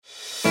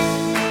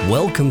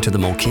Welcome to the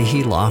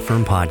Mulcahy Law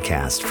Firm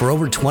podcast. For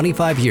over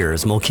 25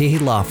 years, Mulcahy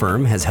Law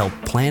Firm has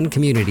helped plan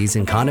communities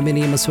and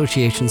condominium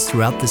associations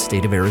throughout the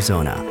state of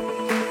Arizona.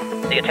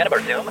 The intent of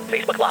our Zoom,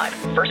 Facebook Live,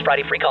 First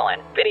Friday free call-in,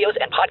 videos,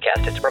 and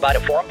podcast is to provide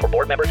a forum for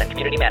board members and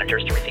community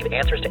managers to receive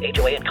answers to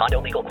HOA and condo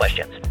legal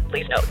questions.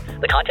 Please note,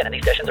 the content of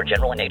these sessions are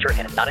general in nature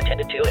and is not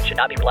intended to and should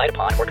not be relied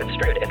upon or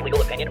construed as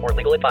legal opinion or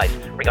legal advice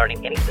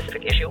regarding any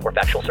specific issue or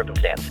factual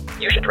circumstance.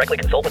 You should directly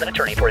consult with an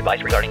attorney for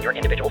advice regarding your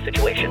individual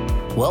situation.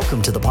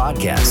 Welcome to the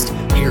podcast.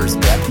 Here's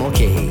Beth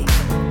Mulcahy.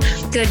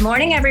 Good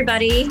morning,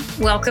 everybody.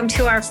 Welcome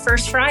to our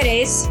First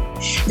Fridays.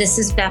 This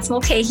is Beth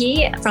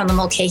Mulcahy from the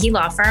Mulcahy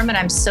Law Firm, and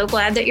I'm so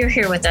glad that you're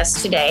here with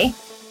us today.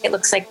 It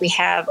looks like we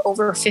have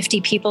over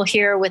 50 people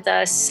here with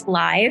us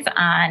live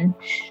on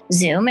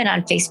Zoom and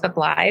on Facebook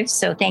Live.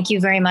 So thank you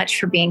very much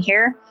for being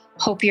here.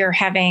 Hope you're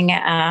having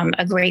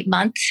a great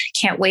month.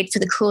 Can't wait for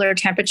the cooler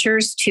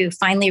temperatures to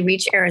finally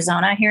reach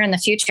Arizona here in the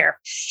future.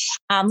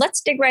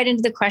 Let's dig right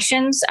into the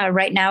questions.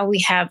 Right now we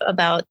have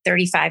about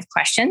 35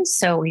 questions,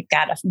 so we've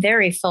got a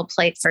very full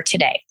plate for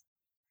today.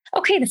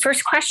 Okay, the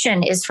first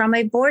question is from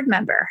a board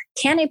member.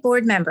 Can a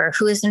board member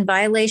who is in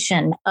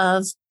violation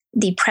of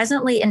the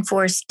presently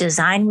enforced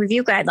design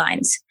review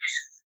guidelines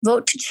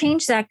vote to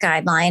change that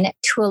guideline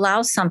to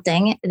allow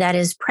something that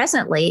is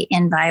presently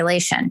in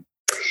violation?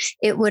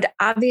 It would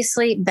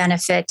obviously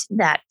benefit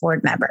that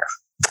board member.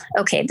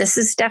 Okay, this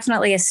is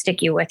definitely a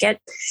sticky wicket.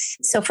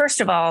 So first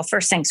of all,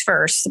 first things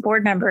first, the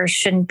board members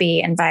shouldn't be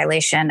in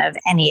violation of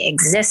any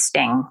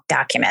existing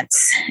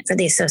documents for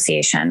the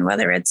association,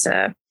 whether it's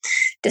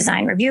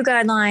design review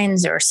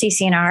guidelines or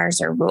CC&Rs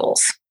or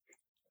rules.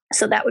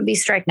 So that would be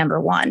strike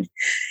number one.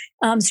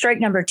 Strike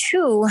number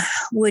two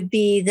would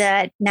be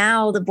that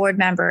now the board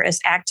member is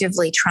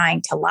actively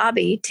trying to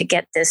lobby to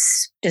get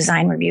this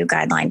design review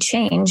guideline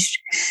changed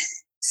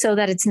so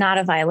that it's not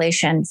a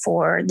violation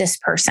for this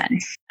person.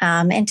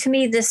 And to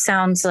me, this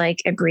sounds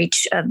like a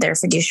breach of their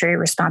fiduciary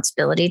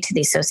responsibility to the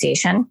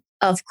association.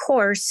 Of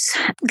course,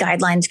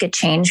 guidelines get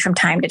changed from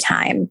time to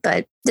time,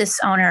 but this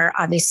owner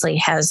obviously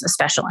has a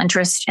special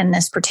interest in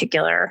this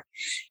particular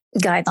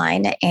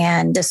guideline,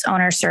 and this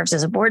owner serves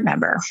as a board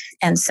member.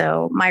 And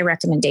so my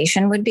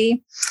recommendation would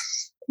be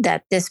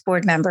that this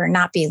board member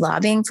not be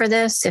lobbying for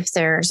this. If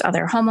there's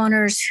other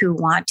homeowners who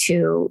want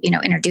to,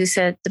 introduce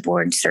it, the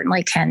board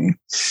certainly can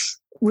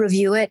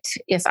review it.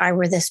 If I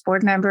were this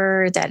board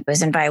member that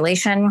was in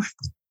violation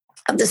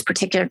of this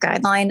particular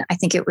guideline, I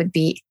think it would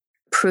be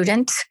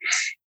prudent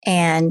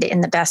and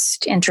in the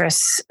best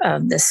interests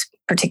of this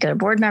particular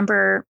board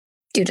member,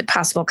 due to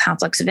possible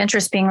conflicts of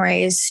interest being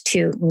raised,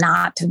 to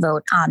not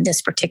vote on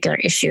this particular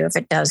issue if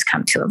it does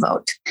come to a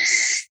vote.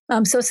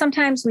 So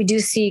sometimes we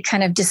do see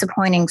kind of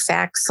disappointing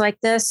facts like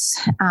this.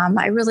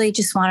 I really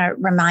just want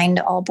to remind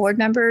all board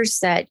members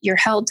that you're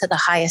held to the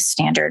highest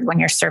standard when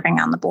you're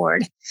serving on the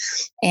board.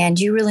 And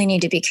you really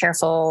need to be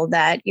careful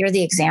that you're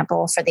the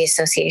example for the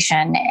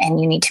association, and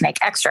you need to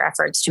make extra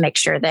efforts to make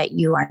sure that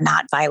you are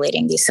not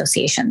violating the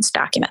association's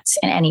documents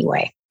in any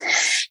way.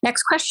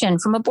 Next question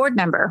from a board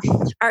member.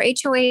 Our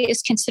HOA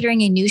is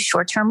considering a new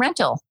short-term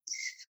rental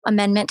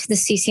amendment to the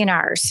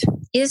CC&Rs.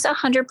 Is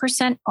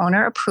 100%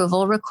 owner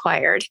approval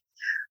required,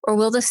 or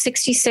will the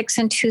 66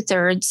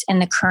 2/3 in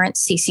the current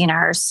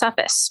CC&Rs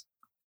suffice?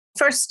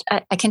 First,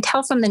 I can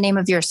tell from the name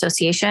of your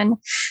association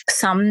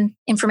some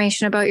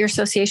information about your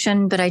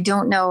association, but I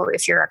don't know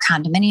if you're a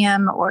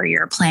condominium or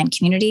you're a planned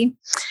community.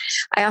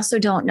 I also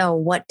don't know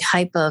what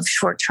type of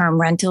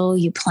short-term rental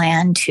you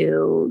plan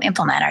to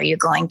implement. Are you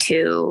going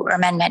to, or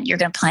amendment you're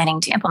planning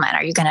to implement?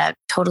 Are you going to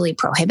totally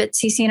prohibit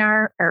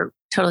CC&R or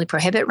totally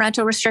prohibit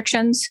rental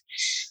restrictions?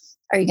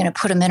 Are you going to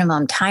put a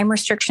minimum time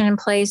restriction in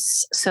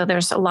place? So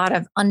there's a lot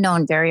of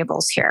unknown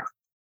variables here.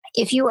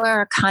 If you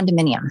are a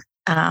condominium,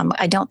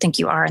 I don't think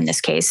you are in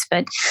this case,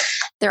 but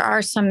there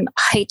are some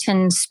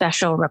heightened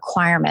special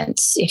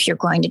requirements if you're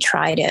going to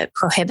try to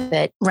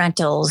prohibit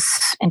rentals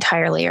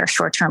entirely or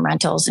short-term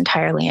rentals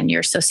entirely in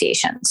your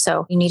association.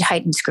 So you need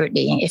heightened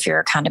scrutiny if you're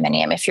a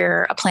condominium. If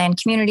you're a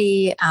planned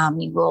community,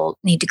 you will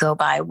need to go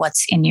by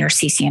what's in your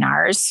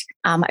CC&Rs.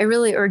 I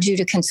really urge you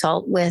to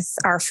consult with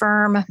our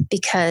firm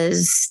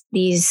because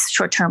these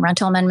short-term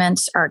rental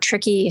amendments are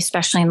tricky,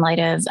 especially in light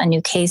of a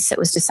new case that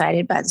was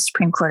decided by the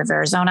Supreme Court of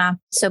Arizona.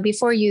 So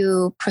before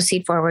you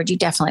proceed forward, you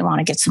definitely want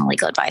to get some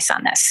legal advice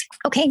on this.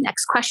 Okay,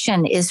 next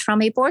question is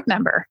from a board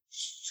member.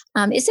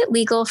 Is it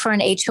legal for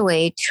an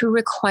HOA to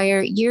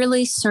require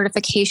yearly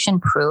certification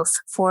proof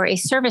for a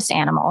service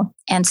animal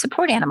and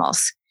support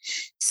animals?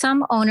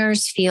 Some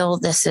owners feel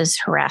this is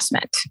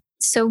harassment.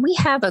 So we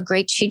have a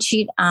great cheat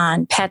sheet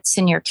on pets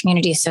in your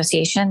community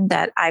association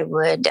that I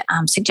would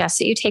suggest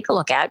that you take a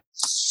look at.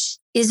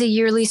 Is a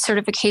yearly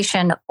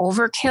certification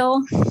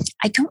overkill?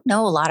 I don't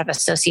know a lot of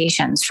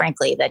associations,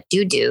 frankly, that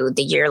do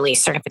the yearly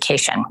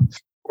certification.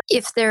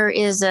 If there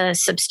is a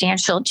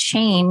substantial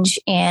change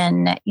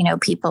in,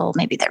 people,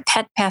 maybe their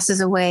pet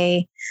passes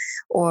away,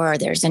 or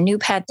there's a new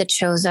pet that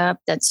shows up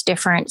that's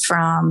different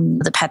from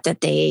the pet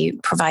that they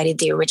provided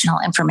the original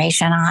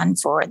information on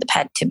for the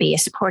pet to be a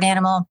support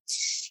animal.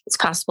 it's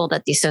possible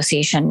that the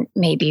association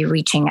may be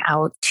reaching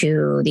out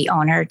to the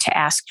owner to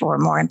ask for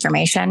more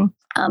information.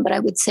 But I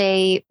would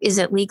say, is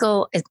it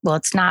legal? Well,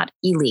 it's not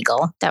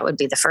illegal. That would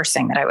be the first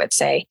thing that I would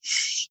say.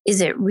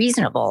 Is it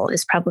reasonable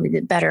is probably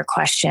the better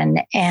question.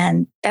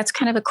 And that's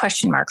kind of a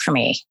question mark for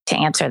me to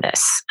answer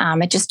this.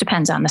 It just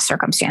depends on the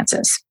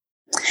circumstances.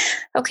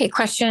 Okay,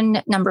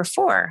 question number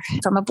 4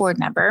 from a board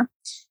member.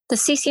 The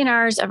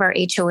CC&Rs of our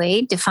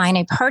HOA define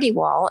a party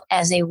wall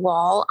as a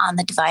wall on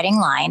the dividing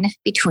line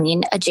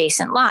between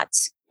adjacent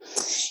lots.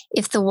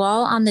 If the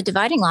wall on the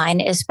dividing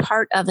line is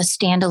part of a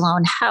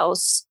standalone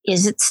house,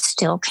 is it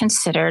still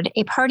considered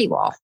a party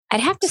wall? I'd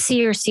have to see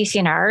your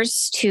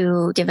CC&Rs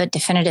to give a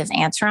definitive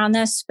answer on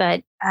this,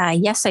 but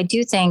yes, I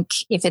do think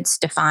if it's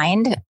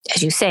defined,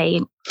 as you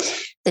say,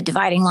 the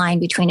dividing line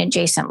between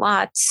adjacent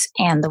lots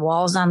and the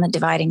walls on the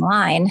dividing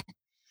line,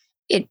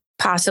 it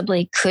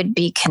possibly could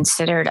be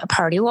considered a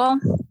party wall.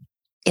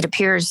 It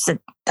appears that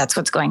that's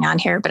what's going on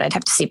here, but I'd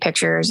have to see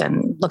pictures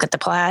and look at the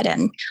plat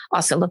and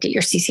also look at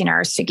your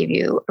CC&Rs to give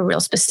you a real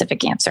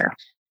specific answer.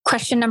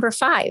 Question number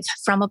 5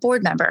 from a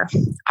board member.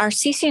 Our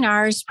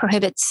CC&Rs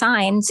prohibit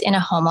signs in a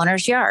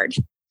homeowner's yard.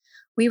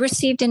 We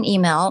received an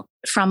email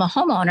from a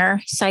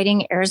homeowner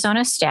citing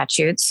Arizona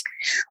statutes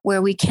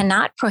where we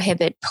cannot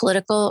prohibit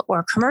political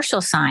or commercial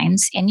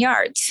signs in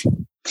yards.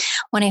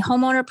 When a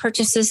homeowner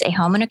purchases a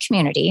home in a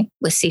community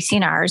with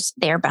CC&Rs,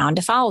 they are bound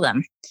to follow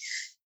them.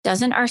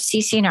 Doesn't our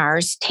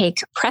CC&Rs take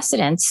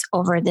precedence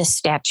over this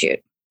statute?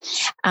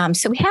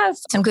 So we have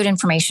some good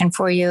information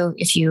for you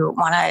if you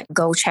want to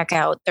go check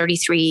out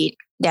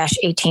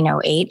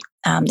 33-1808.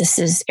 This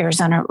is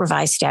Arizona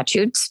Revised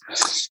Statutes,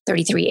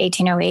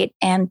 33-1808.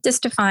 And this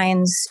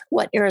defines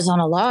what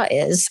Arizona law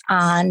is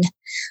on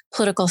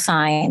political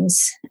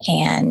signs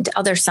and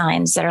other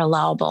signs that are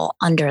allowable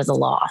under the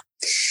law.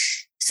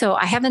 So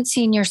I haven't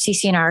seen your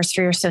CC&Rs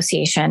for your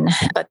association,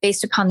 but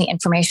based upon the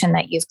information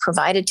that you've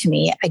provided to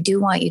me, I do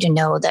want you to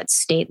know that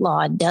state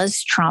law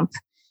does trump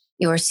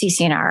your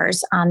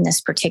CC&Rs on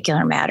this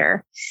particular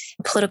matter.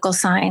 Political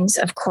signs,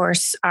 of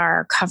course,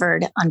 are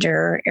covered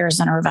under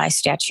Arizona Revised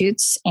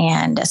Statutes,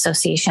 and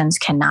associations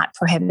cannot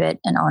prohibit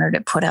an owner to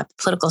put up a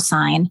political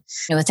sign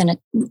within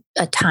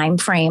a time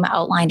frame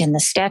outlined in the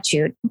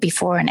statute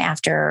before and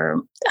after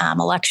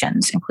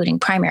elections, including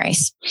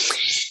primaries.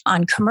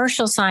 On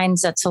commercial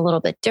signs, that's a little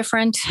bit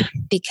different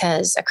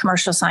because a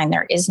commercial sign,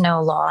 there is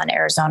no law in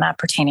Arizona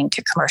pertaining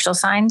to commercial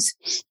signs.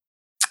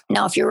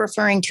 Now, if you're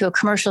referring to a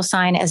commercial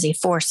sign as a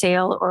for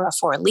sale or a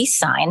for lease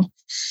sign,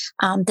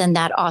 then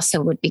that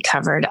also would be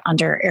covered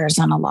under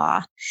Arizona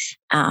law.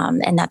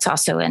 And that's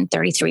also in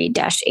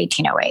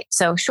 33-1808.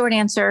 So short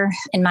answer,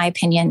 in my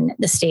opinion,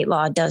 the state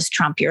law does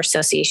trump your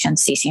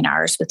association's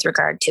CC&Rs with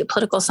regard to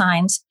political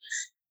signs,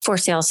 for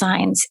sale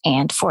signs,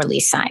 and for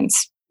lease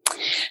signs.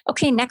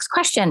 Okay, next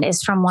question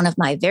is from one of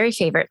my very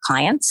favorite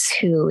clients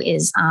who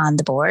is on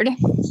the board.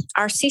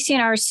 Our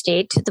CC&Rs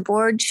state the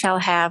board shall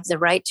have the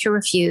right to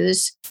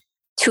refuse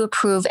to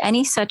approve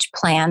any such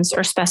plans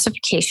or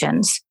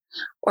specifications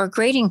or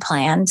grading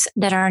plans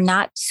that are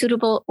not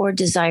suitable or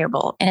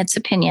desirable, in its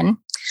opinion,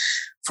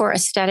 for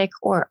aesthetic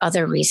or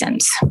other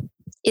reasons.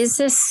 Is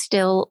this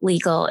still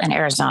legal in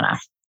Arizona?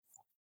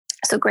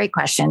 So great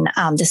question.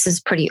 This is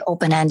pretty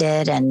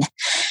open-ended, and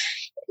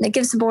it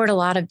gives the board a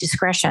lot of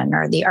discretion,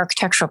 or the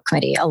architectural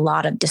committee a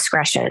lot of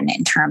discretion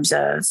in terms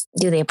of,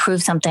 do they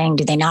approve something?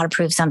 Do they not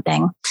approve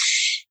something?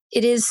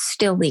 It is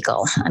still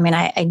legal. I mean,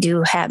 I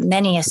do have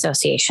many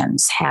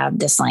associations have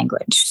this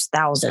language.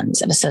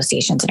 Thousands of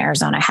associations in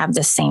Arizona have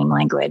the same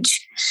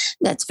language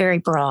that's very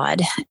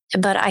broad.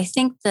 But I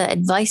think the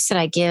advice that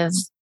I give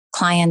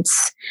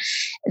clients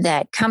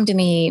that come to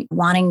me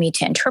wanting me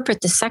to interpret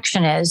this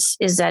section is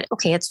that,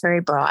 okay, it's very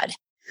broad.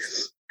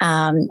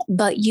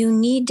 But you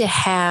need to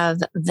have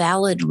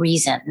valid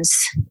reasons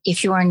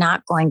if you are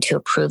not going to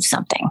approve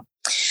something.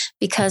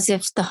 Because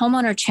if the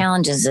homeowner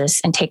challenges this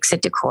and takes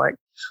it to court,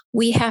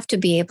 we have to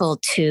be able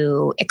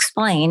to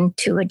explain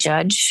to a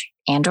judge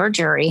and or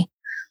jury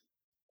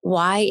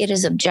why it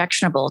is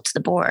objectionable to the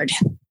board.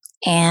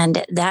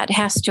 And that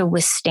has to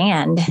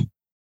withstand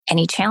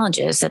any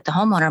challenges that the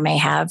homeowner may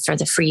have for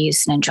the free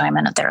use and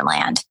enjoyment of their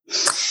land.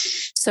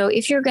 So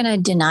if you're going to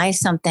deny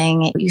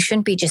something, you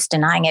shouldn't be just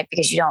denying it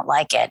because you don't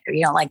like it or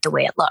you don't like the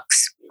way it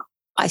looks.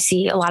 I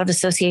see a lot of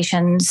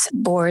associations,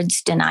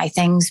 boards deny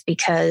things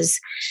because,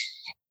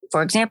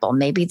 for example,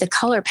 maybe the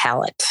color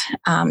palette.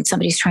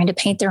 Somebody's trying to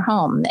paint their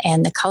home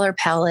and the color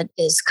palette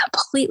is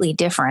completely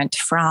different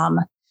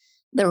from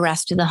the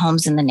rest of the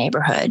homes in the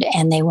neighborhood,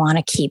 and they want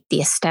to keep the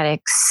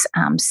aesthetics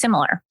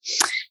similar.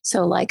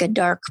 So like a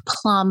dark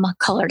plum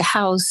colored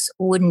house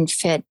wouldn't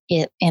fit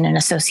in an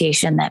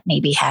association that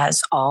maybe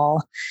has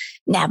all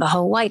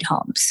Navajo white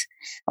homes.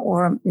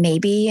 Or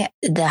maybe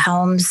the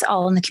homes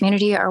all in the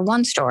community are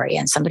 1-story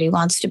and somebody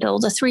wants to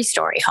build a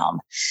 3-story home.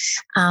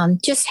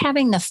 Just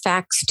having the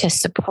facts to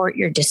support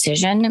your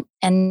decision,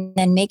 and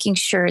then making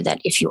sure that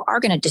if you are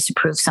going to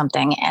disapprove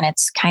something and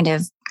it's kind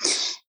of,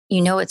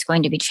 you know it's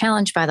going to be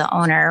challenged by the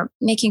owner,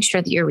 making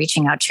sure that you're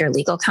reaching out to your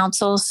legal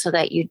counsel so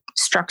that you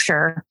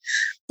structure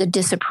the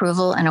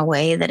disapproval in a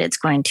way that it's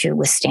going to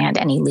withstand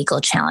any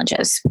legal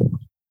challenges.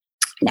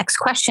 Next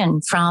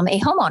question from a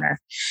homeowner.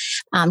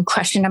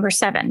 Question number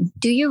 7.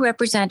 Do you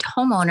represent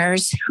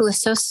homeowners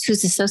whose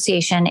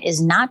association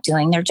is not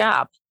doing their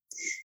job?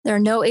 There are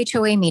no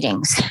HOA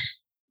meetings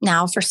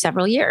now for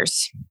several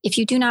years. If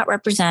you do not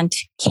represent,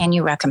 can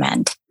you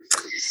recommend?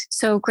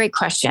 So great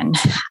question.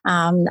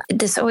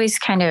 This always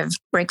kind of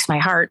breaks my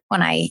heart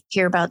when I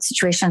hear about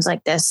situations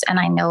like this. And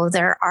I know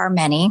there are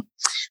many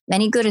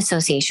good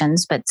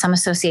associations, but some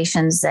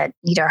associations that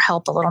need our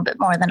help a little bit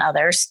more than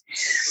others.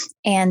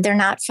 And they're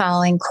not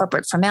following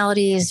corporate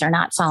formalities. They're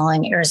not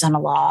following Arizona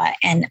law.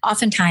 And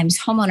oftentimes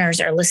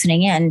homeowners are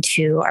listening in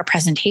to our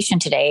presentation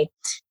today,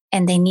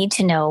 and they need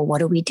to know, what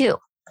do we do?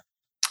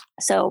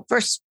 So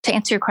first, to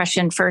answer your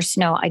question,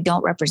 no, I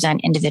don't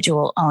represent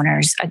individual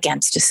owners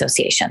against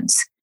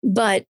associations.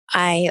 But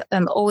I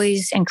am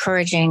always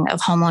encouraging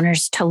of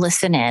homeowners to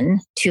listen in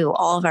to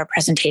all of our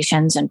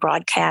presentations and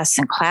broadcasts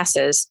and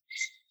classes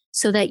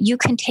so that you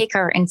can take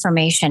our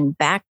information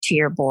back to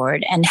your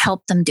board and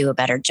help them do a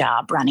better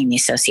job running the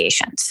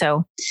association.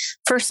 So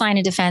first line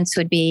of defense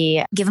would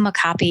be give them a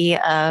copy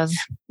of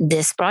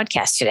this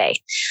broadcast today.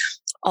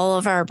 All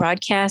of our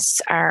broadcasts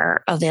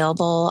are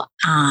available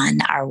on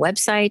our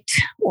website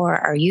or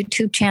our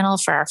YouTube channel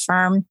for our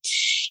firm.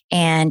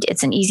 And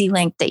it's an easy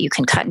link that you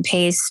can cut and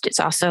paste. It's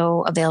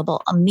also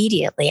available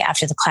immediately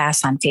after the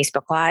class on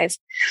Facebook Live.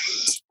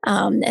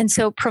 And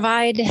so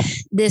provide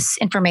this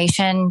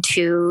information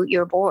to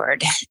your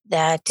board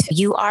that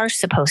you are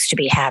supposed to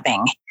be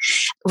having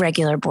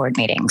regular board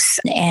meetings,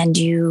 and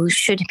you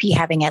should be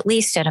having at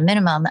least at a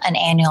minimum an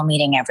annual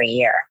meeting every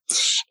year.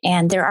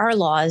 And there are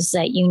laws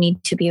that you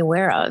need to be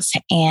aware of.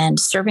 And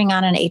serving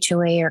on an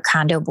HOA or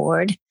condo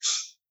board,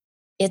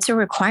 it's a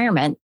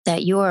requirement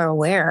that you are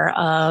aware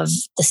of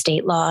the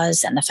state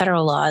laws and the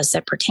federal laws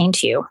that pertain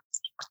to you.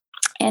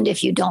 And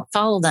if you don't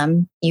follow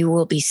them, you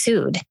will be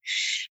sued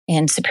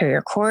in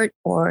Superior Court,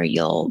 or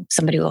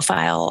somebody will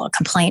file a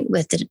complaint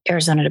with the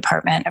Arizona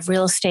Department of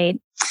Real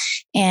Estate,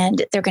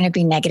 and there are going to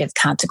be negative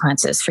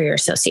consequences for your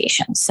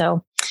association.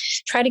 So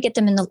try to get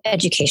them in the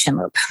education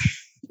loop.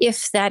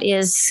 If that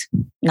is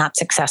not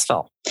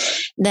successful,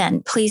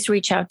 then please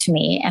reach out to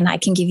me, and I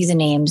can give you the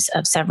names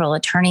of several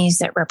attorneys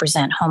that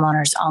represent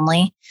homeowners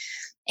only.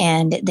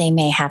 And they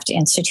may have to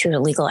institute a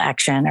legal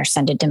action or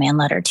send a demand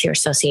letter to your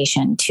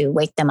association to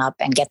wake them up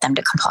and get them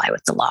to comply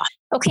with the law.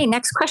 Okay,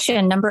 next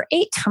question, number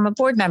 8 from a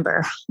board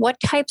member. What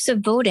types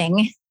of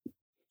voting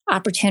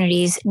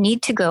opportunities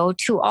need to go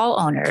to all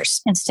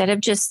owners instead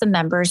of just the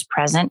members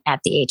present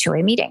at the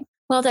HOA meeting?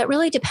 Well, that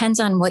really depends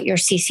on what your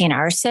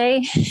CC&Rs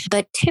say,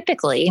 but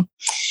typically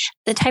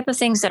the type of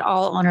things that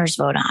all owners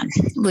vote on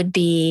would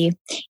be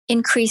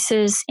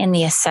increases in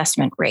the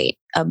assessment rate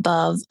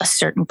above a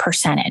certain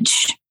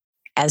percentage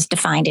as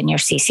defined in your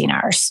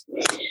CC&Rs.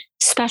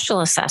 Special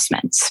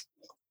assessments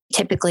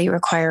typically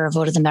require a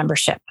vote of the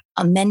membership.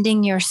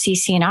 Amending your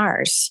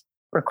CC&Rs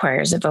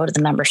requires a vote of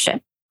the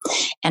membership.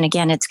 And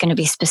again, it's going to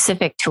be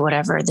specific to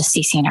whatever the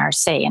CC&Rs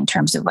say in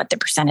terms of what the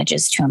percentage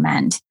is to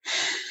amend.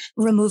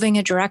 Removing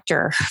a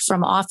director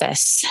from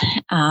office,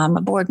 a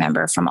board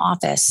member from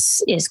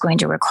office, is going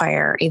to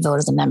require a vote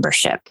of the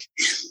membership.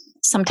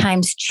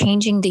 Sometimes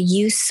changing the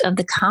use of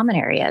the common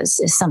areas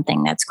is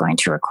something that's going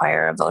to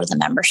require a vote of the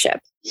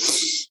membership.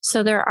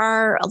 So there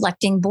are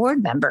electing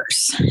board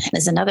members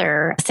is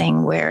another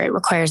thing where it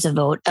requires a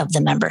vote of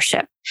the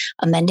membership.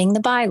 Amending the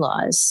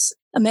bylaws,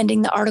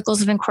 amending the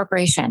articles of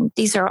incorporation.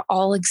 These are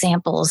all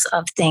examples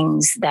of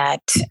things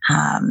that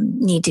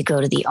need to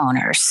go to the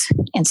owners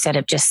instead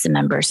of just the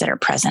members that are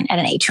present at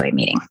an HOA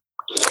meeting.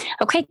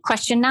 Okay,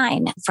 question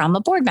 9 from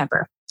a board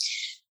member.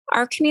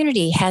 Our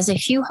community has a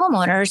few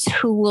homeowners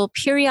who will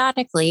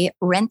periodically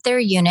rent their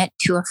unit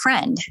to a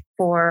friend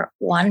for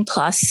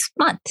 1+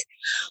 month,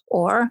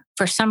 or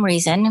for some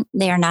reason,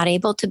 they are not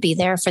able to be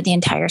there for the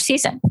entire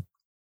season.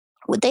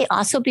 Would they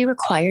also be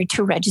required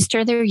to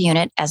register their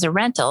unit as a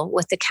rental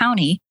with the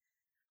county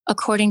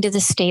according to the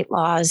state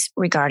laws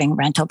regarding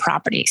rental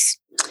properties?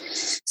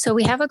 So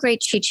we have a great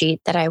cheat sheet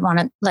that I want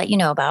to let you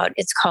know about.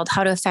 It's called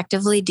How to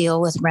Effectively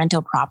Deal with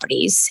Rental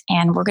Properties.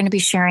 And we're going to be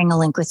sharing a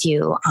link with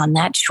you on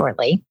that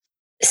shortly.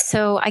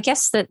 So I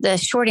guess that the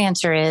short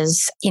answer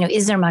is,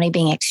 is there money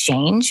being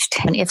exchanged?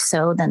 And if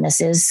so, then this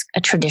is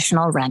a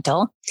traditional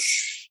rental.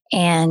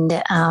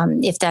 And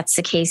if that's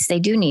the case, they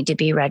do need to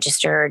be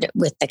registered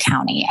with the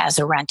county as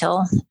a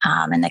rental.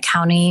 And the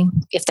county,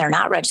 if they're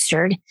not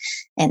registered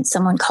and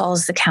someone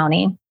calls the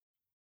county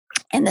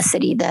and the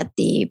city that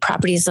the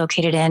property is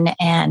located in,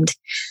 and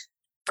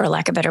for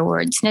lack of a better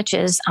word,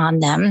 snitches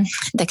on them,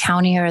 the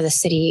county or the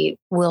city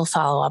will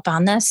follow up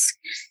on this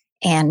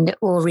and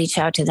will reach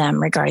out to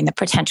them regarding the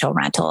potential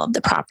rental of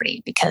the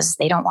property, because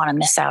they don't want to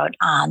miss out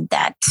on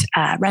that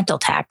rental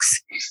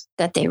tax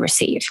that they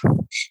receive.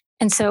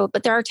 And so,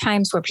 but there are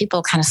times where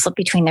people kind of slip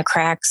between the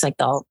cracks, like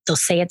they'll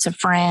say it's a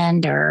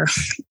friend, or,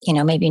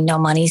 maybe no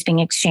money's being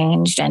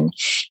exchanged. And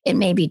it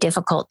may be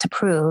difficult to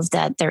prove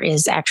that there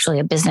is actually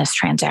a business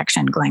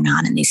transaction going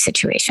on in these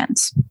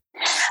situations.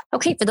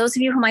 Okay, for those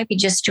of you who might be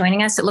just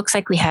joining us, it looks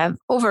like we have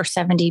over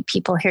 70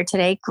 people here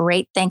today.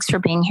 Great. Thanks for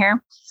being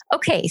here.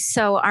 Okay,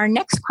 so our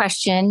next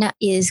question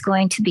is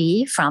going to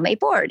be from a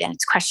board, and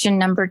it's question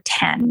number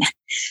 10.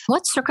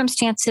 What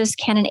circumstances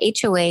can an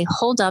HOA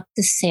hold up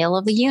the sale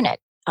of a unit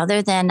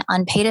other than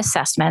unpaid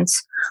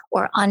assessments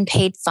or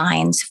unpaid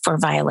fines for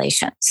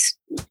violations?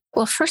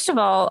 Well, first of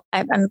all,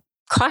 I'm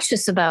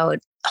cautious about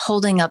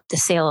holding up the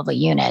sale of a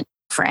unit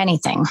for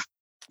anything,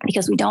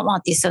 because we don't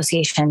want the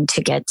association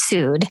to get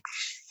sued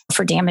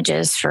for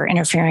damages for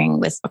interfering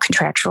with a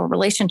contractual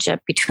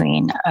relationship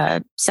between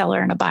a seller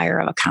and a buyer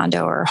of a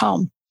condo or a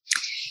home.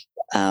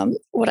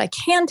 What I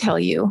can tell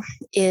you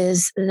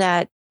is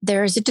that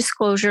there is a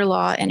disclosure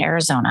law in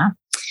Arizona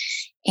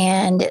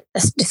and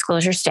a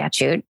disclosure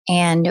statute.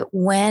 And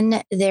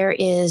when there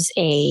is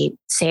a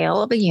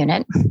sale of a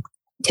unit,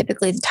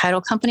 typically the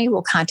title company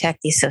will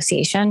contact the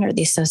association or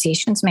the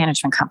association's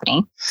management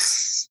company.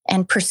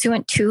 And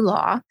pursuant to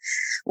law,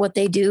 what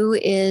they do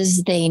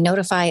is they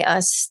notify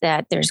us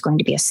that there's going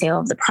to be a sale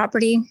of the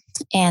property,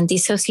 and the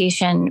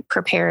association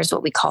prepares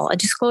what we call a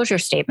disclosure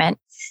statement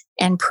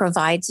and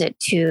provides it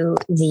to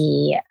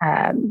the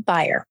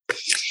buyer.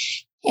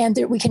 And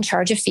we can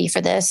charge a fee for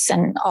this,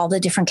 and all the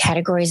different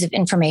categories of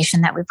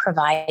information that we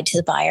provide to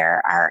the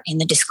buyer are in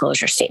the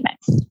disclosure statement.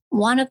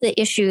 One of the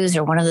issues,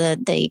 or one of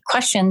the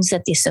questions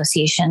that the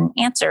association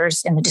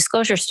answers in the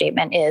disclosure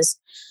statement is,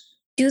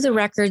 do the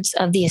records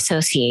of the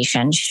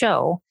association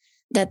show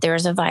that there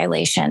is a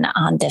violation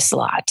on this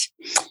lot?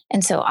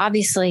 And so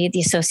obviously the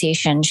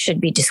association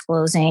should be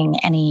disclosing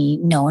any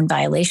known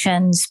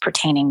violations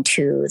pertaining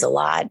to the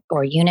lot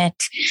or unit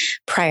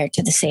prior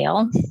to the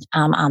sale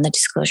on the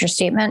disclosure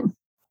statement.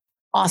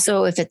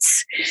 Also,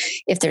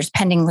 if there's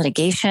pending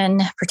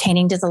litigation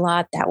pertaining to the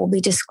lot, that will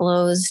be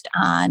disclosed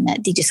on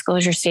the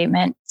disclosure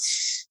statement.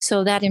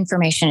 So that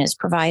information is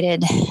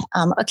provided.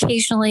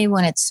 Occasionally,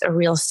 when it's a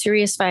real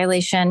serious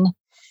violation,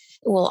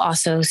 we'll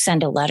also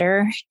send a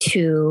letter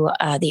to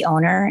the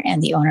owner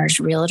and the owner's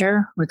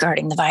realtor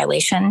regarding the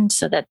violation,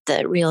 so that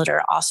the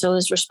realtor also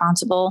is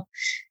responsible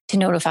to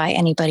notify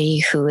anybody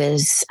who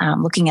is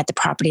looking at the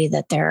property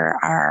that there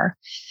are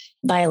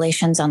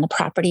violations on the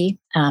property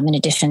in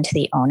addition to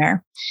the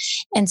owner.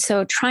 And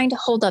so trying to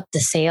hold up the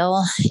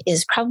sale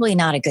is probably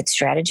not a good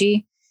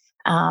strategy.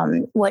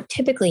 What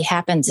typically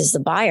happens is the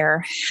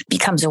buyer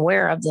becomes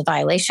aware of the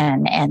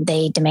violation and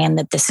they demand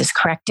that this is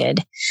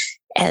corrected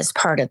as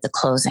part of the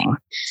closing.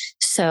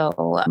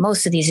 So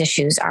most of these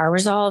issues are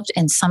resolved.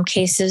 In some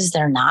cases,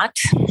 they're not.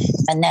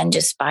 And then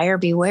just buyer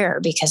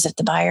beware, because if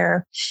the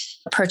buyer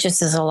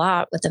purchases a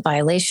lot with the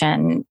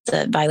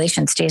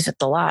violation stays with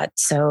the lot.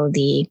 So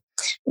the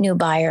new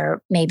buyer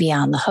may be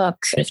on the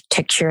hook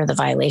to cure the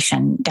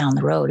violation down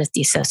the road if the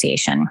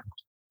association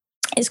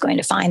is going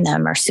to fine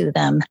them or sue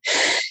them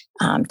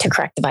to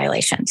correct the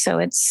violation. So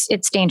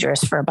it's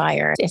dangerous for a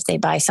buyer if they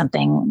buy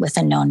something with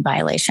a known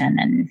violation,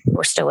 and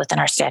we're still within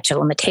our statute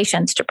of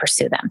limitations to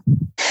pursue them.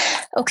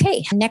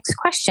 Okay, next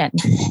question.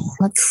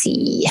 Let's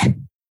see.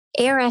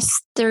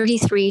 ARS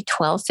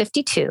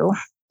 33-1252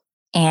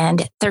 and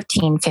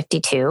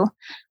 1352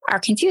 are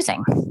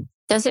confusing.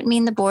 Does it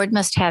mean the board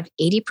must have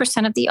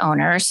 80% of the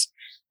owners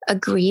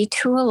agree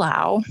to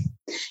allow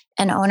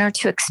an owner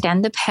to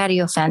extend the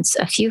patio fence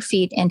a few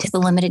feet into the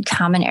limited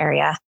common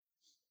area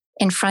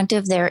in front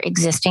of their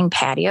existing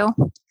patio?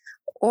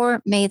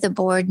 Or may the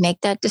board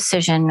make that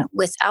decision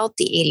without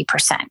the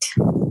 80%?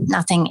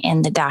 Nothing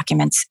in the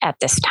documents at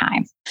this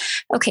time.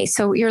 Okay,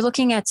 so you're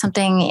looking at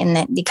something in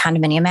the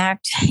Condominium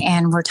Act,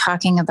 and we're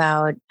talking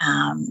about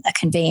a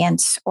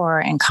conveyance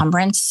or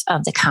encumbrance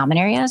of the common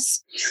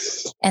areas.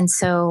 And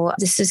so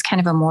this is kind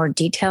of a more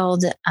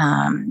detailed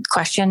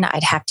question.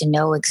 I'd have to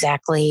know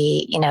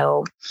exactly,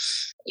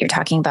 you're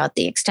talking about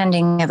the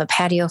extending of a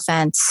patio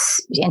fence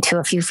into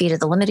a few feet of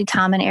the limited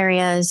common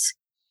areas.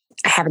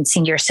 I haven't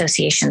seen your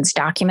association's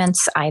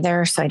documents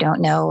either, so I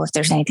don't know if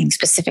there's anything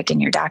specific in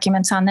your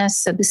documents on this.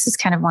 So this is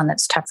kind of one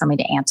that's tough for me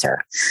to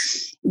answer.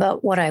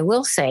 But what I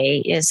will say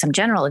is some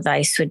general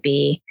advice would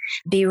be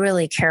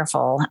really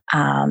careful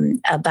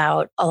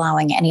about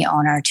allowing any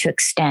owner to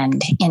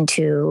extend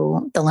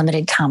into the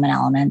limited common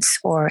elements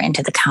or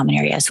into the common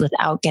areas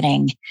without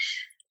getting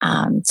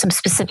some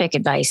specific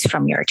advice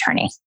from your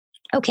attorney.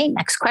 Okay,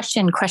 next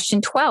question,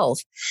 question 12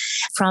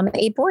 from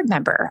a board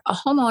member. A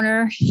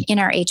homeowner in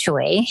our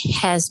HOA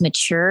has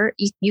mature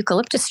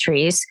eucalyptus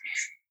trees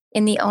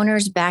in the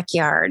owner's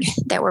backyard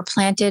that were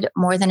planted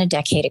more than a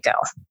decade ago.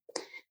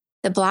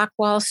 The block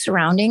wall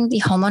surrounding the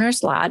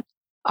homeowner's lot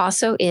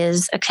also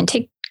is a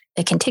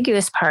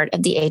contiguous part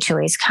of the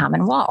HOA's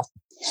common wall.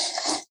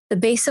 The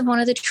base of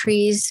one of the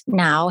trees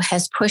now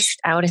has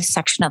pushed out a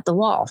section of the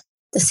wall.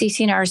 The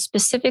CC&R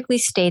specifically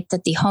state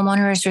that the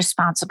homeowner is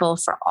responsible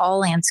for all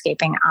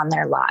landscaping on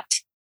their lot.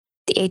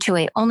 The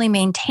HOA only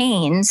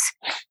maintains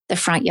the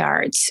front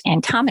yards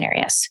and common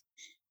areas.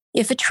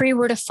 If a tree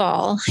were to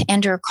fall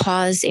and or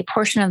cause a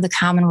portion of the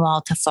common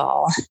wall to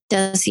fall,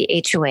 does the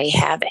HOA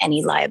have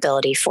any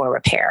liability for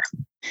repair?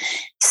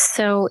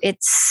 So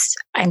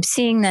I'm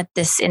seeing that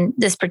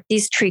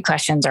these tree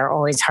questions are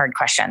always hard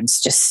questions,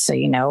 just so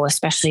you know,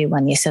 especially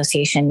when the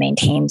association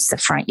maintains the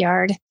front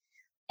yard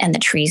and the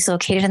trees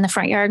located in the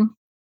front yard.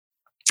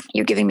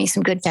 You're giving me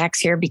some good facts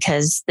here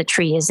because the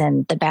tree is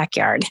in the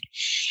backyard,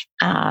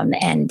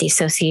 and the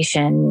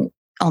association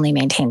only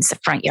maintains the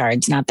front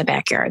yards, not the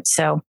backyard.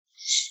 So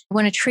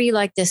when a tree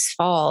like this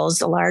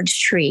falls, a large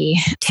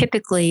tree,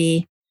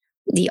 typically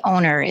the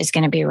owner is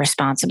going to be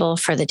responsible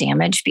for the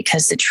damage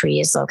because the tree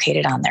is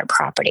located on their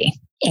property.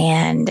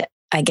 And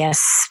I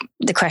guess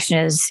the question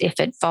is, if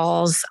the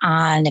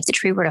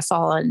tree were to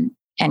fall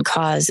and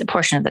cause a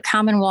portion of the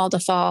common wall to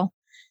fall,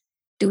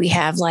 do we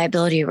have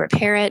liability to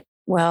repair it?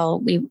 Well,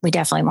 we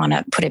definitely want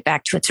to put it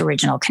back to its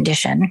original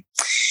condition.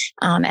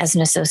 As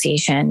an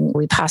association,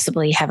 we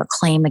possibly have a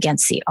claim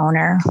against the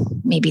owner.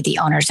 Maybe the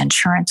owner's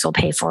insurance will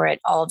pay for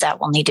it. All of that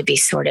will need to be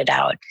sorted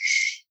out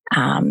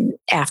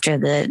after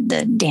the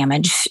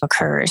damage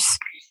occurs,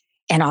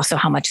 and also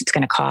how much it's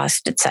going to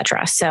cost, et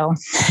cetera. So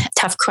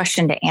tough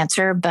question to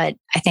answer, but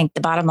I think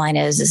the bottom line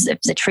is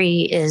if the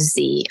tree is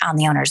on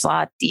the owner's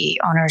lot,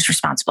 the owner is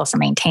responsible for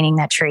maintaining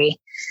that tree.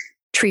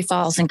 Tree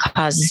falls and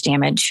causes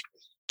damage.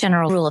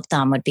 General rule of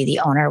thumb would be the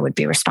owner would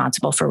be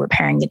responsible for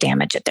repairing the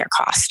damage at their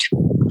cost.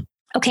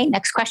 Okay,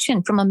 next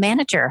question from a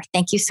manager.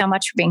 Thank you so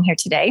much for being here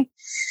today.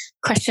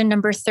 Question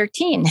number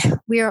 13.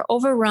 We are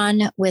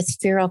overrun with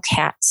feral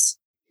cats.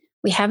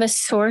 We have a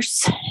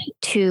source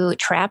to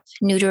trap,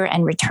 neuter,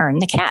 and return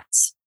the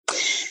cats.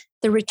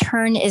 The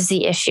return is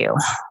the issue.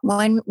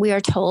 When we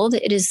are told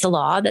it is the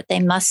law that they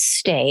must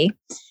stay,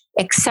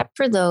 except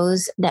for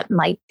those that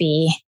might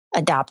be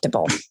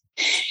adoptable.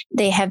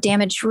 They have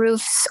damaged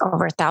roofs,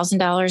 over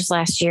 $1,000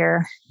 last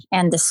year,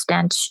 and the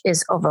stench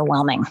is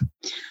overwhelming.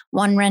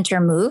 One renter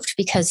moved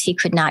because he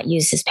could not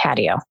use his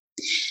patio.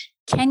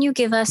 Can you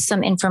give us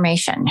some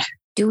information?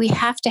 Do we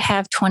have to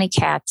have 20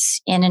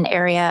 cats in an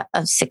area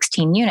of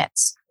 16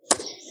 units?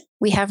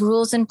 We have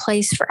rules in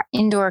place for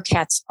indoor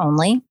cats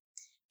only.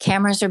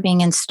 Cameras are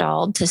being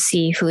installed to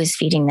see who is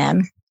feeding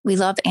them. We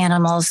love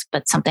animals,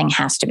 but something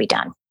has to be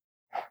done.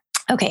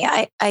 Okay,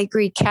 I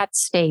agree.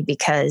 Cats stay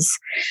because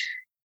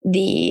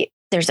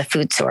there's a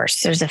food source.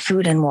 There's a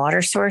food and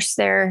water source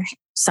there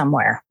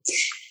somewhere.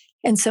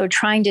 And so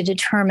trying to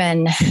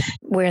determine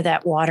where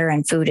that water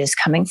and food is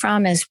coming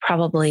from is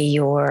probably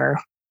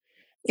your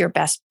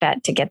best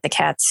bet to get the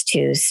cats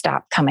to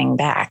stop coming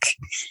back.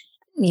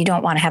 You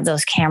don't want to have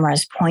those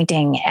cameras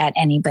pointing at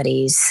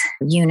anybody's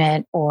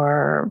unit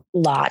or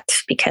lot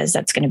because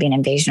that's going to be an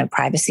invasion of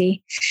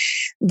privacy.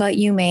 But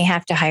you may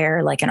have to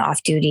hire like an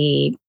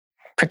off-duty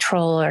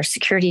patrol or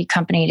security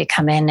company to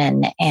come in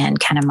and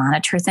kind of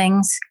monitor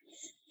things.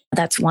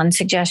 That's one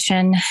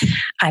suggestion.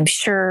 I'm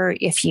sure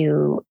if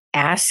you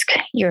ask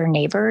your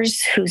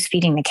neighbors who's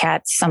feeding the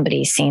cats,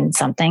 somebody's seen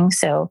something.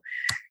 So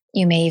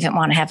you may even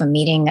want to have a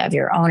meeting of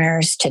your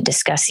owners to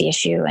discuss the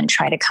issue and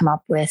try to come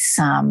up with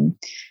some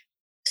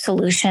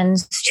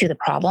solutions to the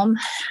problem.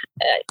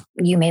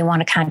 You may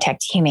want to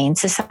contact Humane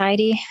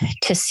Society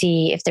to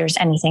see if there's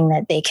anything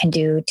that they can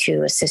do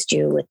to assist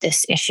you with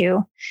this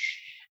issue.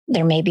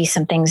 There may be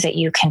some things that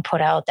you can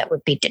put out that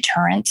would be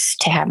deterrents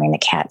to having the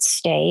cats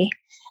stay.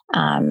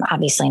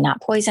 Obviously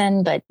not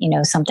poison, but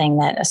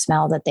a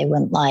smell that they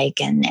wouldn't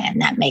like, and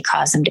that may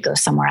cause them to go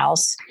somewhere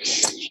else.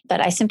 But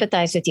I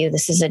sympathize with you.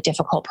 This is a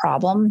difficult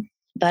problem,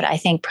 but I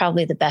think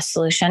probably the best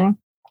solution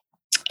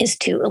is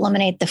to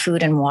eliminate the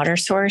food and water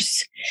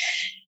source,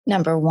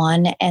 number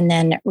one, and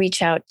then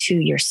reach out to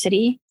your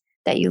city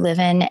that you live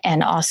in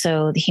and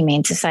also the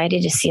Humane Society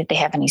to see if they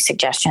have any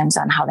suggestions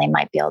on how they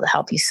might be able to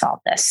help you solve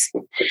this.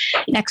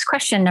 Next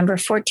question, number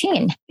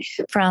 14,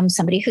 from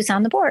somebody who's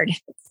on the board.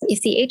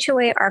 If the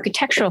HOA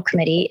Architectural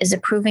Committee is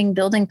approving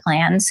building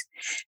plans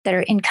that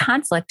are in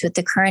conflict with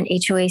the current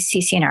HOA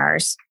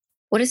CC&Rs,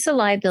 what is the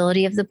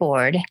liability of the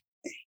board?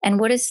 And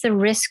what is the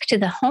risk to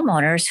the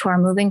homeowners who are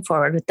moving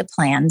forward with the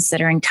plans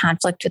that are in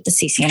conflict with the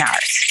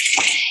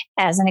CC&Rs?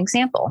 As an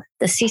example,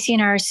 the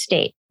CC&Rs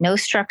state no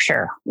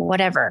structure,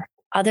 whatever,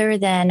 other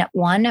than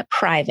one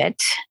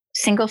private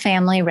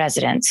single-family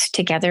residence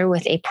together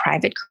with a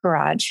private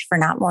garage for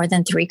not more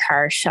than 3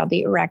 cars shall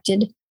be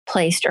erected,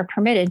 placed, or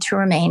permitted to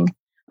remain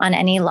on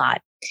any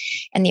lot.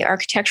 And the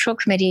Architectural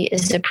Committee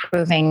is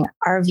approving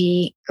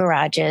RV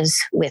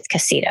garages with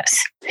casitas.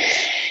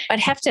 I'd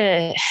have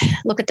to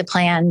look at the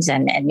plans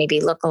and maybe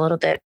look a little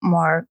bit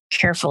more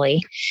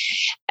carefully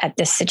at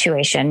this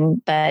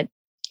situation. But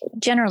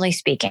generally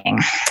speaking,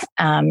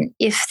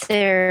 if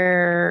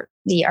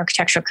the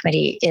Architectural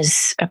Committee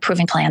is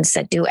approving plans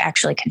that do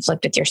actually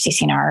conflict with your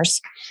CC&Rs,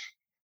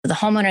 the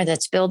homeowner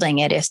that's building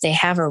it, if they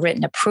have a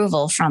written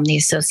approval from the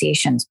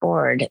association's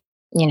board,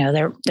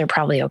 they're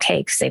probably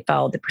okay because they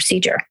followed the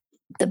procedure.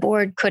 The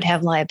board could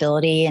have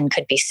liability and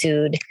could be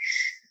sued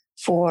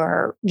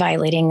for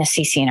violating the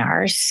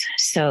CC&Rs.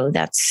 So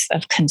that's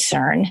of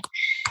concern.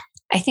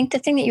 I think the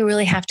thing that you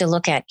really have to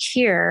look at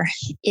here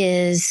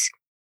is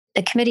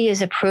the committee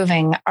is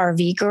approving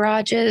RV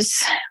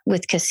garages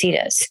with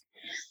casitas.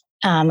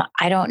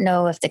 I don't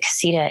know if the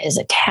casita is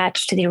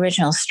attached to the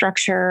original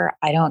structure.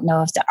 I don't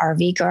know if the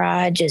RV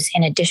garage is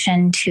in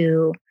addition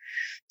to,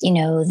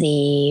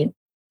 the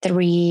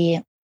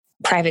 3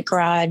 private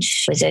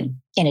garage. Is it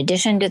in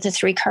addition to the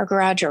 3-car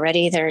garage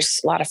already? There's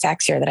a lot of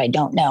facts here that I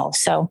don't know.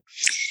 So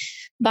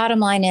bottom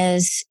line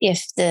is,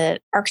 if the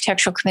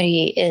architectural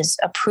committee is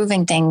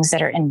approving things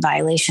that are in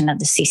violation of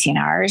the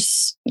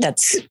CC&Rs,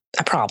 that's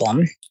a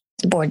problem.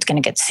 The board's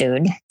going to get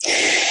sued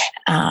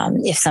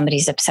if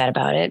somebody's upset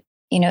about it.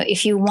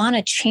 If you want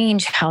to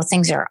change how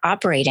things are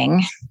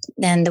operating,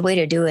 then the way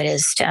to do it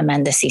is to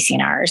amend the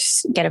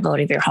CC&Rs, get a vote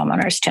of your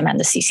homeowners to amend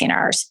the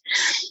CC&Rs.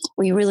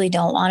 What you really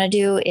don't want to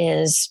do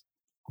is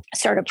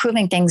start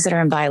approving things that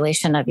are in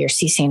violation of your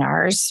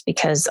CC&Rs,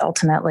 because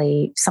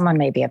ultimately someone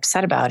may be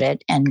upset about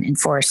it and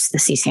enforce the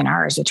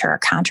CC&Rs, which are a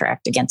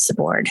contract, against the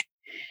board.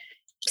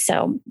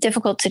 So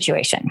difficult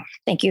situation.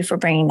 Thank you for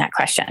bringing that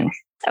question.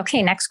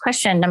 Okay, next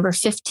question, number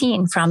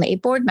 15 from a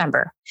board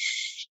member.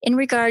 In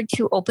regard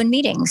to open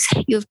meetings,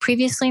 you have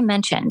previously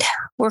mentioned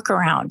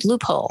workaround,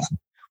 loophole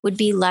would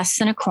be less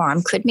than a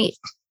quorum could meet.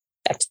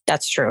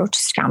 That's true.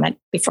 Just a comment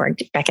before I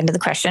get back into the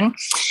question.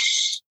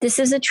 This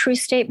is a true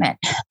statement,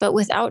 but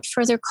without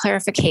further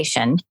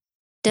clarification,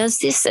 does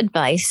this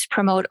advice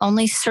promote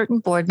only certain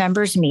board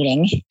members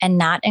meeting and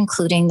not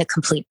including the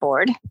complete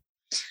board?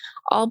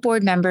 All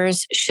board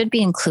members should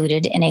be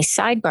included in a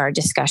sidebar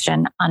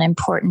discussion on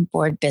important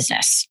board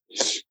business.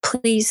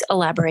 Please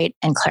elaborate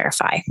and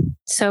clarify.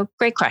 So,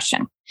 great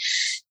question.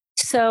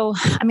 So,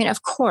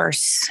 of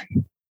course,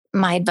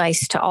 my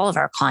advice to all of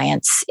our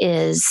clients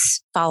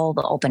is follow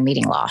the open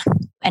meeting law.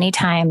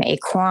 Anytime a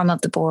quorum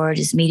of the board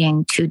is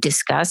meeting to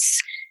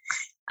discuss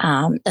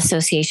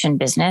association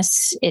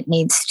business, it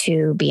needs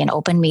to be an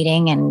open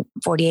meeting, and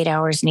 48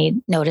 hours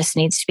notice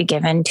needs to be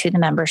given to the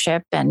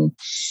membership, and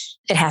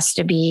it has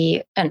to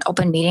be an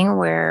open meeting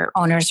where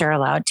owners are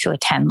allowed to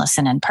attend,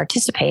 listen, and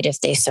participate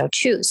if they so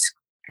choose.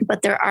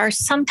 But there are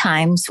some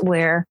times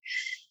where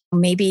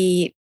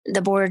maybe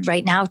the board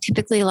right now,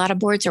 typically a lot of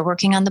boards are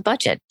working on the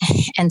budget,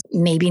 and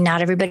maybe not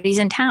everybody's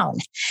in town,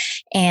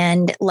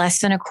 and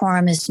less than a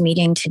quorum is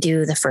meeting to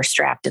do the first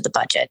draft of the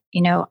budget.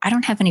 I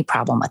don't have any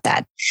problem with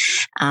that.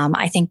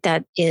 I think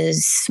that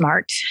is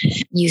smart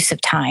use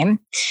of time,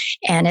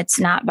 and it's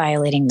not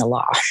violating the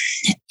law.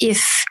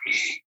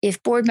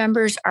 If board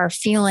members are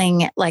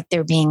feeling like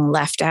they're being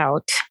left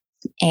out,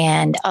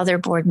 and other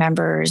board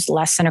members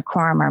less than a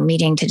quorum are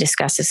meeting to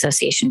discuss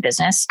association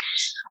business,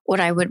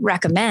 what I would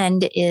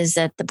recommend is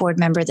that the board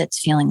member that's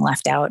feeling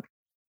left out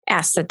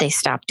ask that they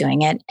stop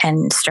doing it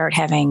and start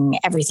having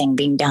everything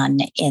being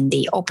done in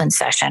the open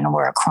session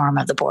where a quorum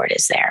of the board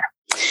is there.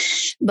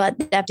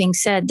 But that being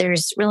said,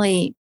 there's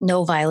really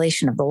no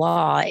violation of the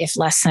law if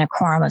less than a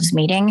quorum is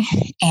meeting,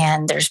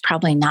 and there's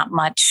probably not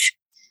much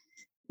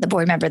the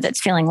board member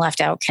that's feeling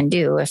left out can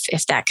do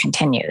if that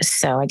continues.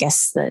 So I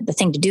guess the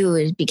thing to do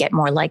is get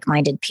more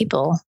like-minded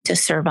people to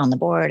serve on the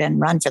board and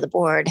run for the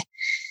board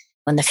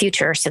in the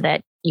future, so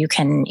that you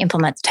can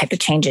implement the type of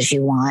changes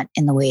you want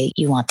in the way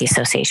you want the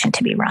association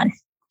to be run.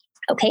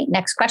 Okay,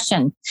 next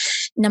question.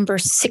 Number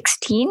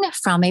 16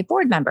 from a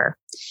board member.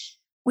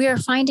 We are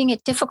finding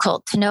it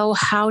difficult to know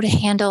how to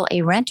handle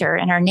a renter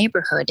in our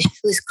neighborhood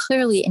who is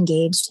clearly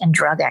engaged in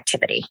drug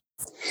activity.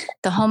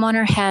 The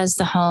homeowner has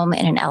the home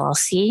in an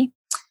LLC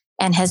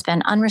and has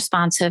been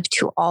unresponsive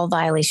to all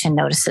violation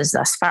notices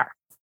thus far.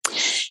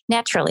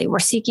 Naturally, we're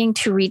seeking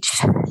to reach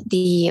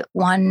the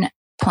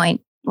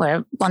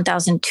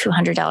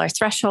 $1,200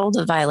 threshold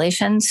of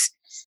violations,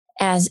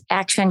 as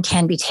action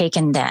can be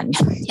taken then.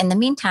 In the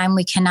meantime,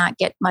 we cannot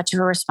get much of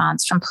a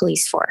response from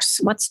police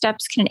force. What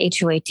steps can an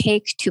HOA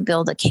take to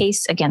build a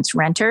case against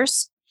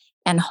renters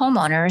and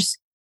homeowners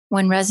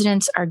when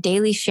residents are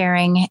daily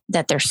sharing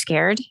that they're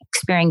scared,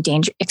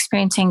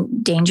 experiencing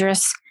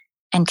dangerous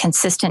and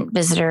consistent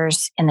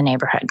visitors in the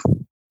neighborhood?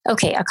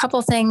 Okay, a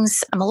couple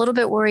things. I'm a little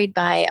bit worried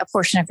by a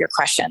portion of your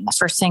question. The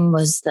first thing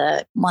was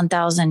the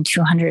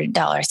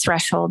 $1,200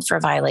 threshold for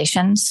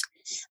violations.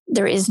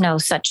 There is no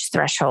such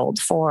threshold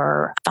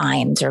for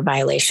fines or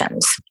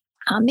violations.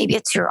 Maybe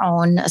it's your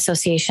own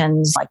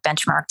association's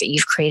benchmark that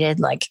you've created.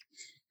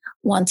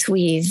 Once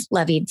we've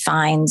levied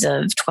fines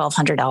of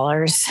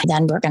 $1,200,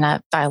 then we're going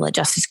to file a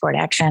justice court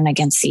action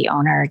against the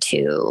owner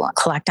to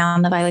collect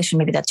on the violation.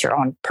 Maybe that's your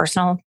own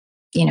personal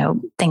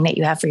thing that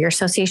you have for your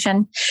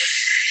association.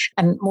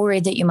 I'm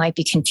worried that you might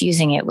be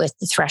confusing it with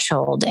the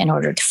threshold in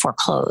order to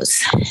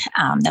foreclose.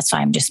 That's why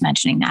I'm just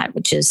mentioning that,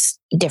 which is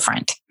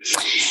different.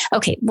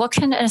 Okay, what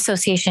can an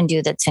association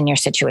do that's in your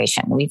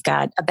situation? We've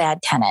got a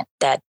bad tenant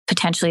that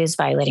potentially is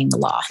violating the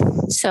law.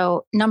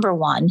 So number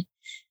one,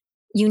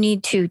 you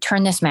need to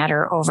turn this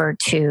matter over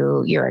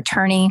to your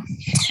attorney.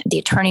 The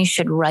attorney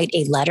should write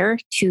a letter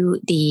to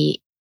the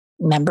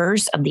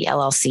members of the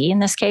LLC in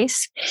this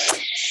case,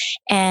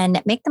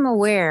 and make them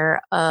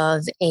aware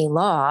of a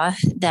law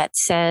that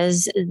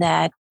says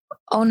that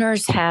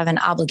Owners have an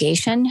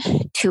obligation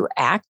to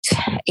act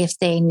if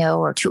they know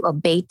or to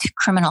abate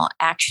criminal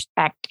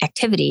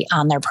activity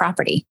on their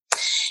property.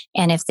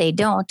 And if they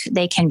don't,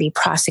 they can be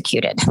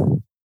prosecuted.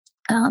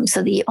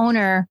 So the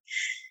owner,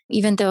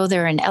 even though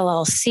they're an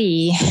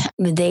LLC,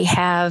 they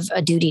have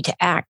a duty to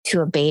act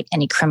to abate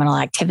any criminal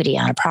activity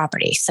on a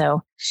property.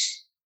 So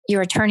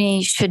your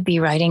attorney should be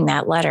writing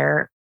that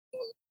letter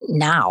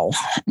now,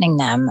 threatening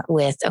them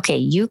with, okay,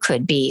 you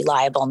could be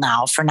liable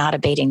now for not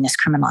abating this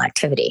criminal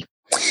activity.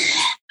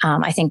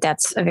 I think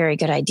that's a very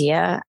good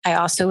idea. I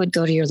also would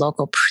go to your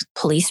local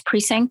police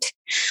precinct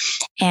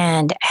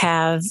and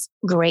have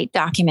great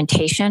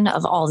documentation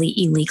of all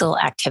the illegal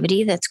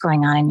activity that's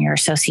going on in your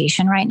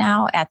association right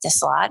now at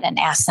this lot and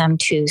ask them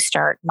to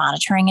start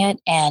monitoring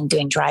it and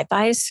doing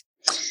drive-bys.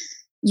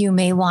 You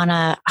may want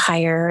to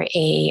hire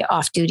a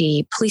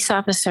off-duty police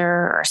officer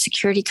or a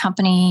security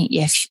company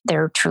if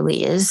there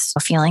truly is a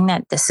feeling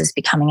that this is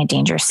becoming a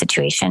dangerous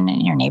situation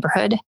in your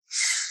neighborhood.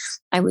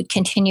 I would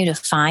continue to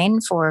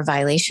fine for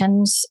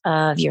violations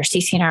of your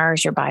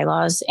CC&Rs, your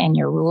bylaws, and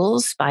your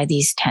rules by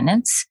these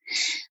tenants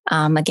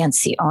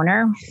against the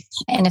owner.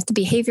 And if the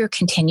behavior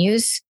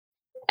continues,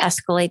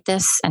 escalate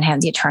this and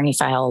have the attorney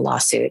file a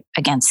lawsuit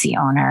against the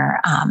owner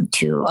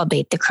to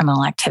abate the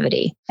criminal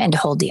activity and to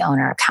hold the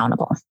owner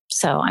accountable.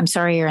 So I'm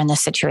sorry you're in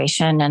this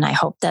situation, and I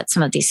hope that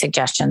some of these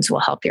suggestions will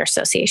help your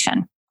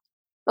association.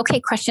 Okay,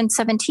 question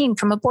 17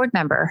 from a board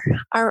member.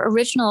 Our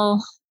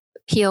original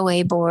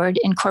POA board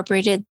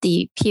incorporated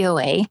the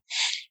POA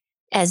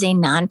as a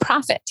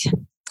nonprofit.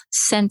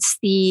 Since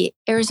the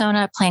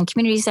Arizona Planned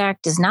Communities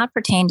Act does not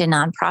pertain to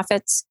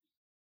nonprofits,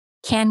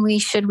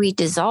 should we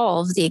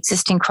dissolve the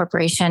existing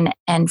corporation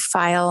and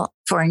file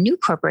for a new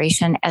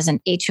corporation as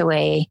an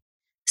HOA/POA?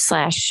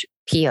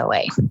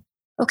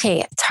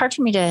 Okay, it's hard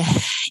for me to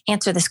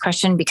answer this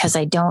question because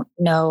I don't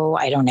know.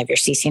 I don't have your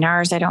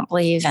CC&Rs, I don't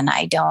believe, and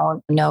I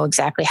don't know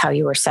exactly how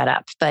you were set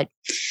up. But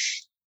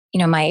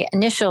my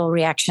initial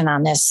reaction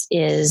on this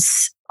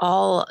is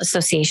all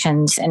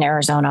associations in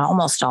Arizona,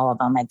 almost all of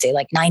them, I'd say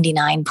like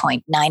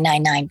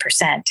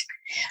 99.999%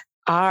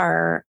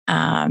 are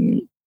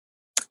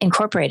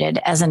incorporated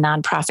as a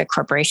nonprofit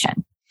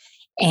corporation.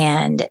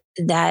 And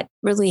that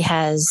really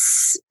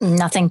has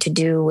nothing to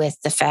do with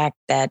the fact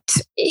that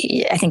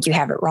I think you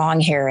have it wrong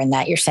here in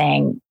that you're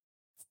saying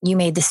you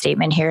made the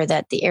statement here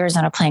that the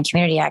Arizona Planned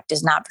Community Act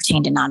does not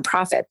pertain to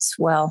nonprofits.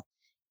 Well,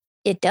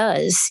 it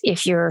does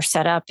if you're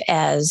set up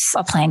as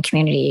a planned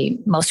community.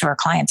 Most of our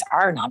clients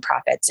are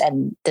nonprofits,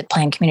 and the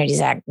Planned Communities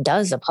Act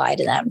does apply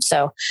to them.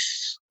 So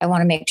I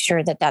want to make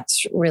sure that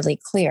that's really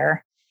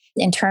clear.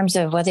 In terms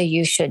of whether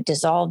you should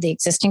dissolve the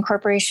existing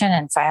corporation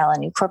and file a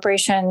new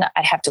corporation,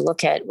 I'd have to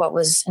look at what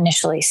was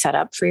initially set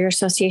up for your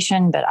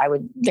association, but I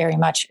would very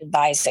much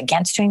advise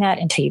against doing that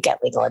until you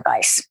get legal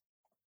advice.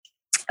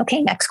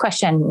 Okay, next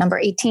question, number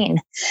 18,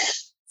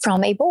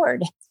 from a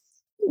board.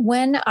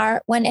 When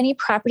any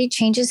property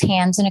changes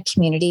hands in a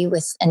community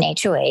with an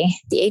HOA,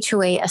 the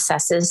HOA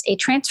assesses a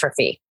transfer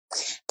fee.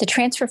 The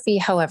transfer fee,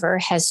 however,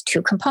 has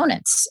two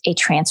components, a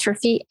transfer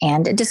fee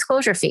and a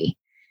disclosure fee.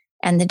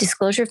 And the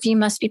disclosure fee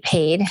must be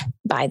paid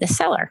by the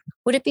seller.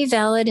 Would it be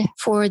valid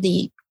for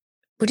the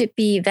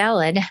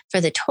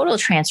total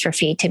transfer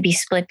fee to be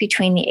split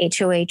between the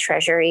HOA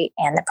treasury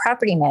and the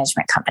property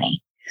management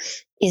company?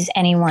 Is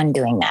anyone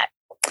doing that?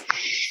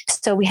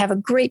 So we have a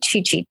great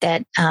cheat sheet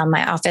that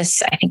my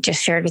office, I think,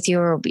 just shared with you,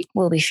 or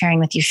we'll be sharing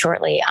with you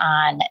shortly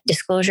on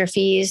disclosure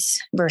fees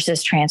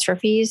versus transfer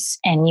fees.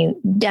 And you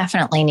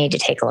definitely need to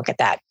take a look at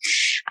that.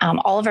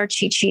 All of our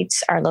cheat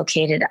sheets are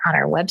located on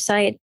our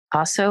website,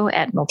 also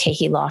at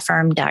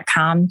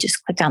mulcahylawfirm.com.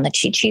 Just click on the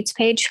cheat sheets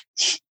page.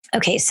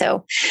 Okay,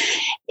 so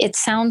it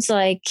sounds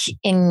like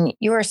in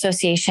your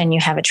association, you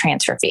have a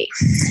transfer fee,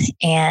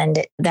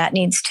 and that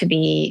needs to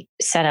be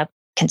set up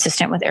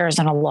consistent with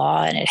Arizona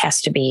law, and it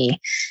has to be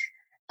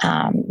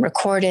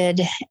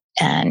recorded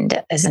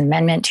and as an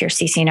amendment to your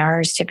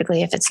CC&Rs,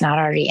 typically if it's not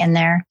already in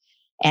there.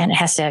 And it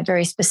has to have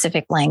very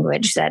specific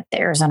language that the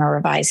Arizona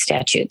Revised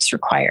Statutes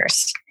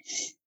requires.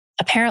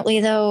 Apparently,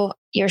 though,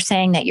 you're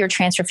saying that your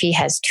transfer fee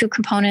has two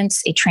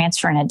components, a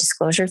transfer and a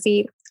disclosure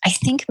fee. I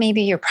think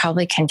maybe you're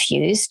probably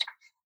confused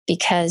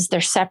because they're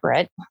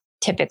separate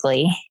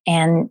typically,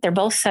 and they're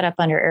both set up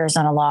under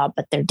Arizona law,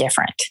 but they're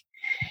different.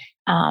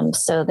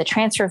 So the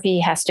transfer fee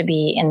has to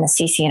be in the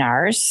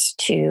CC&Rs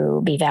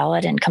to be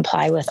valid and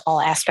comply with all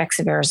aspects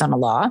of Arizona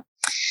law.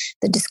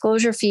 The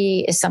disclosure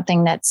fee is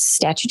something that's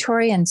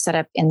statutory and set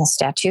up in the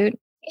statute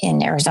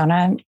in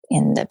Arizona,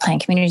 in the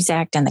Planned Communities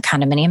Act and the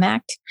Condominium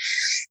Act.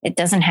 It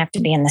doesn't have to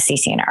be in the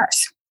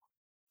CC&Rs.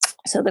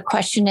 So the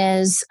question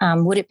is,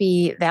 would it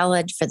be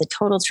valid for the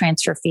total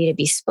transfer fee to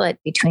be split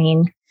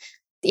between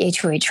the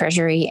HOA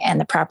treasury and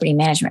the property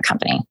management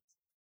company?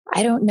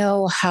 I don't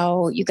know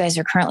how you guys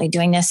are currently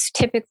doing this.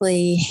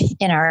 Typically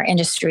in our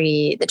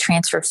industry, the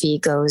transfer fee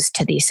goes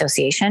to the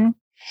association,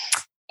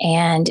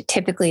 and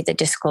typically the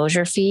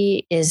disclosure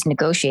fee is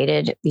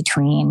negotiated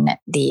between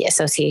the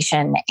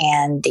association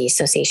and the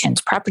association's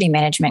property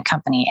management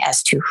company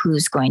as to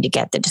who's going to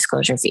get the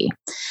disclosure fee.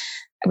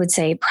 I would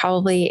say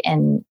probably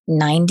in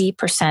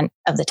 90%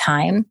 of the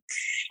time,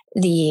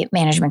 the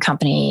management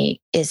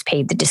company is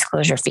paid the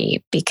disclosure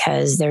fee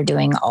because they're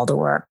doing all the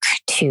work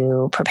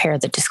to prepare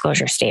the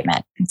disclosure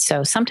statement.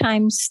 So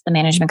sometimes the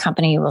management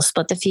company will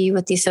split the fee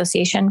with the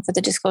association for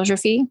the disclosure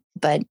fee,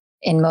 but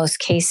in most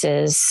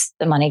cases,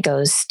 the money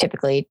goes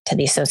typically to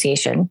the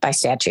association by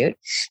statute,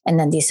 and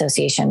then the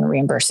association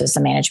reimburses the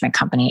management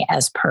company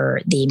as per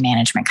the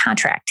management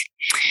contract.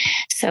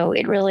 So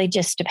it really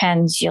just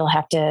depends. You'll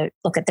have to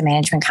look at the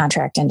management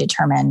contract and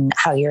determine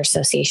how your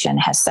association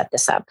has set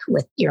this up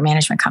with your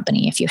management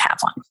company if you have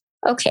one.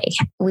 Okay,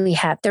 we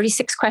have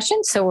 36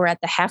 questions, so we're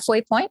at the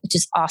halfway point, which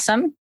is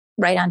awesome,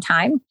 right on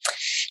time.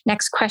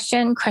 Next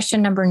question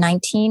number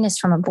 19 is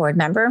from a board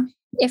member.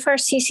 If our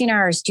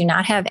CC&Rs do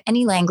not have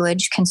any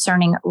language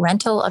concerning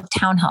rental of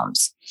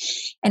townhomes,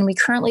 and we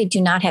currently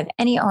do not have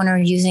any owner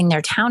using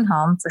their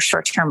townhome for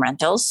short-term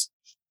rentals,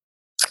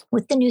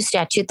 with the new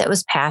statute that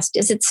was passed,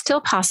 is it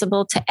still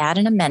possible to add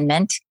an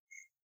amendment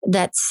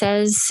that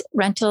says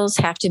rentals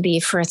have to be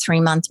for a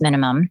 3-month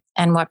minimum?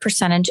 And what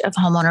percentage of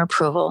homeowner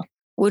approval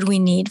would we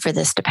need for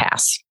this to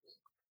pass?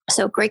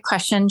 So great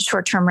question.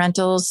 Short-term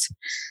rentals,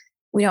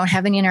 we don't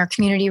have any in our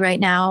community right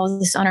now.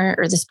 This owner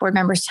or this board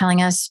member is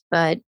telling us,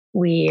 but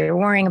we are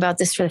worrying about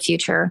this for the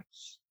future.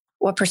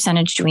 What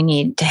percentage do we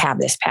need to have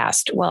this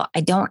passed? Well,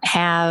 I don't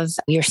have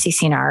your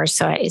CC&R,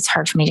 so it's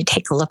hard for me to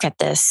take a look at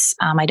this.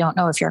 I don't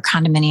know if you're a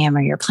condominium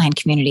or you're a planned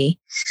community.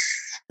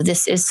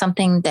 This is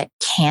something that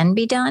can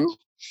be done,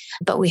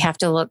 but we have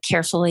to look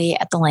carefully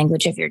at the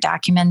language of your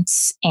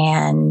documents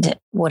and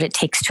what it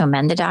takes to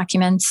amend the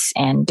documents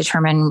and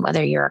determine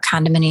whether you're a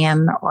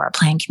condominium or a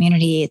planned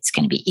community. It's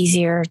going to be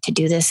easier to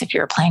do this if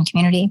you're a planned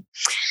community.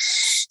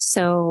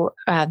 So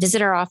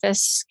visit our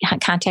office,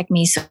 contact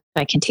me so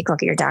I can take a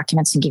look at your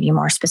documents and give you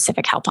more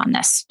specific help on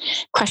this.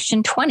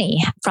 Question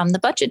 20 from the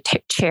budget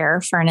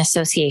chair for an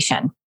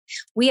association.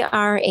 We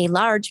are a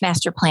large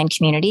master plan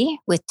community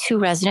with 2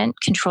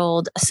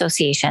 resident-controlled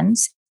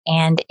associations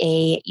and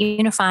a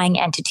unifying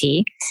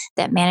entity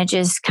that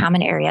manages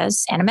common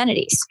areas and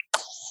amenities.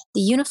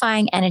 The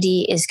unifying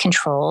entity is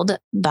controlled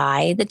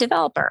by the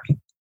developer.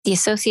 The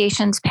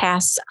associations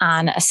pass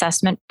on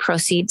assessment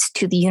proceeds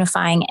to the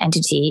unifying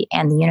entity,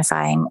 and the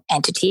unifying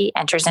entity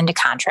enters into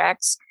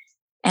contracts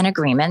and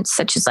agreements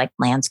such as like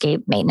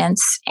landscape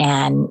maintenance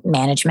and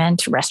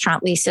management,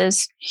 restaurant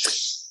leases.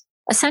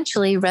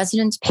 Essentially,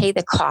 residents pay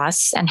the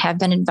costs and have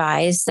been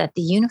advised that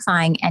the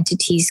unifying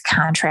entity's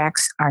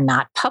contracts are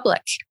not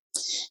public.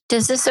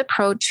 Does this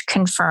approach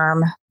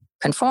conform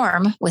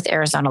with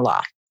Arizona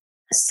law?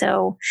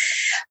 So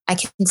I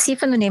can see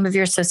from the name of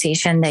your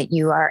association that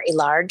you are a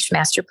large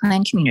master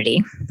plan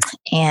community.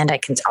 And I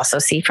can also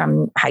see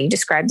from how you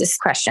describe this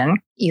question,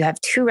 you have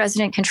 2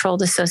 resident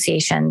controlled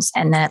associations,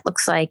 and then it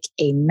looks like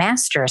a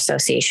master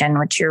association,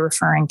 which you're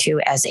referring to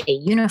as a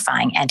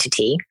unifying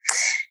entity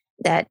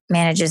that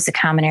manages the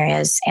common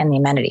areas and the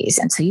amenities.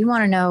 And so you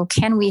want to know,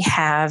 can we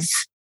have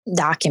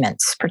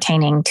documents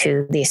pertaining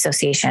to the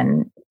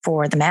association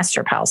for the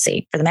master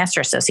policy, for the master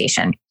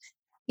association?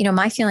 You know,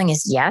 my feeling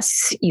is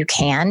yes, you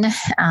can.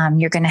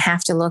 You're going to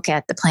have to look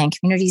at the Planned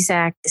Communities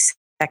Act, the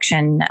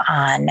section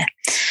on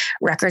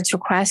records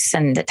requests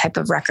and the type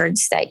of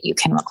records that you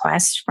can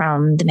request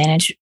from the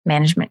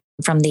management,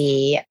 from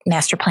the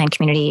Master Plan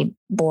Community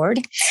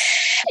Board.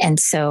 And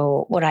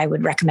so what I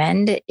would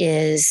recommend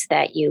is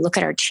that you look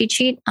at our cheat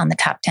sheet on the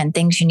top 10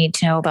 things you need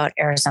to know about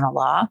Arizona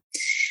law.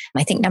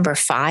 I think number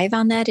 5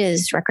 on that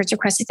is records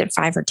request, either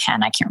 5 or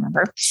 10, I can't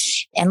remember.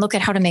 And look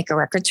at how to make a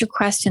records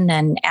request and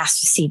then ask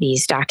to see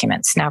these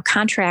documents. Now,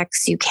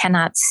 contracts, you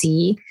cannot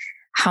see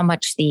how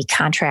much the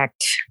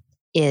contract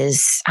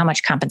is, how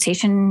much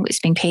compensation is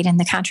being paid in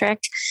the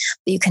contract.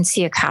 But you can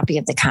see a copy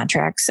of the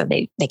contract, so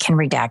they can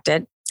redact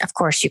it. Of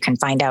course, you can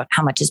find out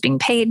how much is being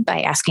paid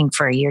by asking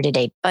for a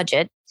year-to-date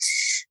budget.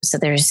 So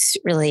there's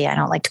really, I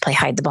don't like to play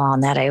hide the ball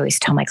on that. I always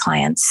tell my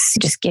clients,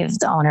 just give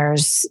the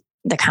owners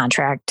the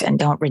contract and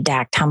don't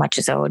redact how much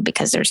is owed,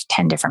 because there's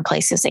 10 different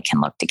places they can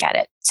look to get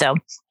it. So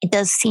it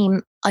does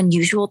seem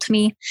unusual to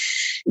me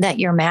that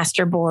your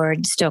master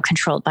board, still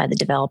controlled by the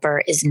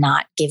developer, is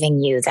not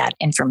giving you that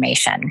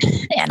information.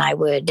 And I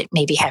would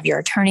maybe have your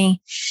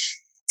attorney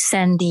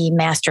send the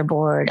master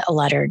board a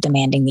letter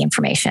demanding the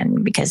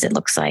information, because it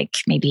looks like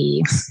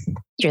maybe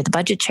you're the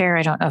budget chair.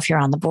 I don't know if you're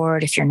on the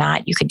board. If you're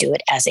not, you could do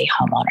it as a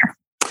homeowner.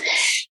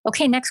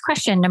 Okay, next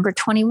question, number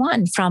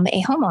 21 from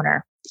a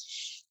homeowner.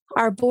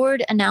 Our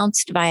board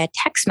announced via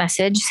text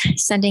message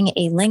sending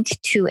a link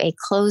to a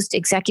closed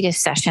executive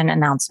session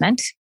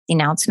announcement. The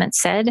announcement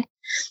said,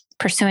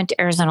 pursuant to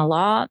Arizona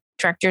law,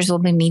 directors will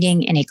be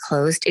meeting in a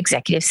closed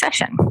executive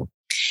session.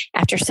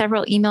 After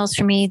several emails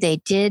from me, they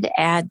did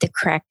add the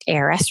correct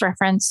ARS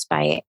reference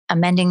by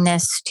amending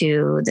this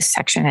to the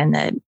section in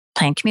the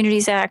Planned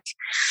Communities Act,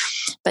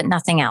 but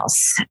nothing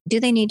else.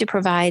 Do they need to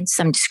provide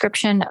some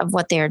description of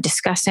what they are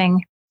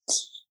discussing?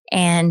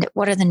 And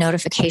what are the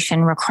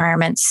notification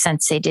requirements,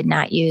 since they did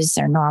not use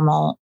their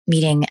normal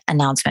meeting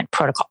announcement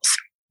protocols?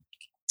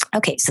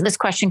 Okay, so this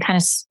question kind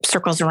of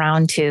circles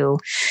around to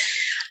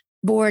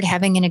board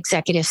having an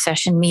executive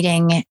session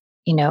meeting,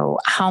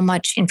 how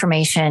much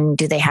information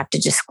do they have to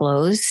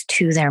disclose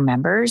to their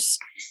members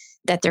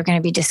that they're going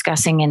to be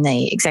discussing in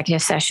the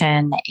executive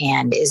session,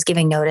 and is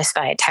giving notice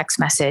via text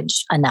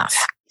message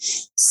enough?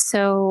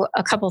 So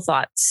a couple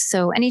thoughts.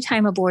 So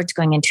anytime a board's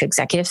going into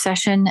executive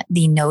session,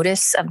 the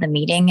notice of the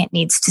meeting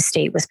needs to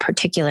state with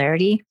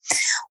particularity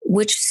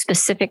which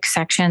specific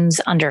sections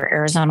under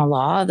Arizona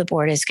law the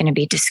board is going to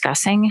be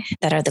discussing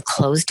that are the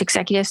closed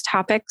executives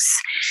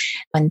topics.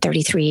 In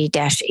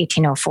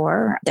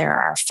 33-1804, there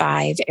are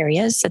 5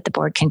 areas that the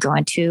board can go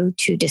into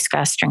to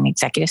discuss during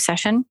executive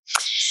session.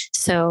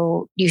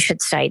 So you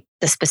should cite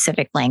the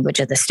specific language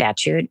of the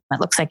statute. It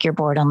looks like your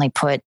board only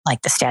put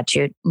like the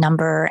statute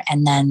number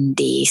and then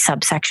the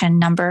subsection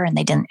number, and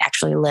they didn't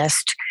actually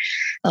list,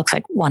 it looks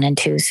like 1 and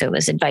 2. So it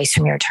was advice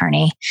from your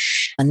attorney.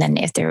 And then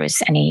if there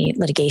was any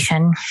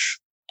litigation,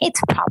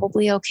 it's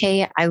probably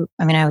okay. I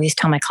always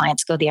tell my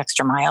clients, go the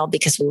extra mile,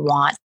 because we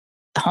want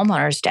the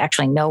homeowners to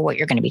actually know what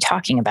you're going to be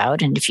talking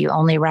about. And if you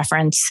only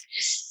reference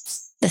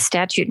the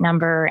statute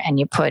number and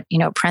you put,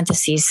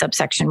 parentheses,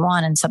 subsection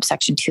 1 and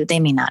subsection 2, they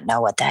may not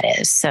know what that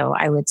is. So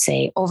I would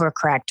say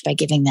overcorrect by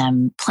giving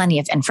them plenty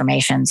of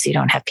information so you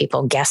don't have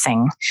people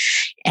guessing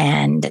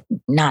and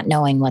not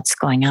knowing what's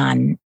going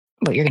on,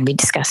 what you're going to be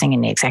discussing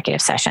in the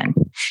executive session.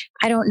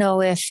 I don't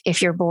know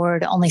if your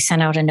board only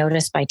sent out a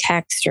notice by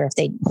text, or if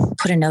they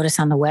put a notice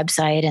on the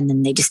website and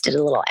then they just did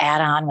a little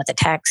add-on with a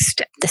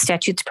text. The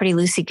statute's pretty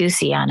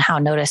loosey-goosey on how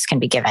notice can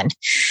be given.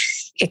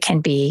 It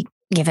can be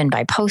given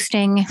by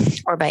posting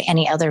or by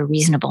any other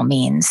reasonable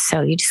means.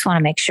 So you just want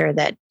to make sure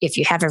that if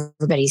you have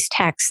everybody's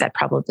text, that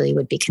probably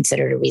would be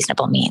considered a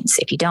reasonable means.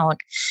 If you don't,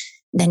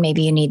 then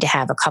maybe you need to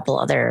have a couple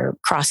other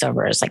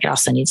crossovers, like it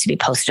also needs to be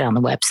posted on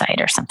the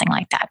website or something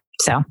like that.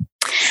 So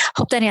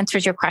hope that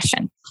answers your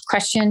question.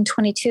 Question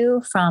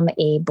 22 from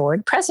a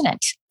board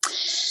president.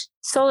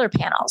 Solar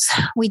panels.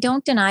 We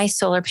don't deny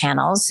solar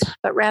panels,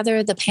 but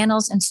rather the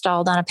panels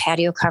installed on a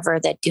patio cover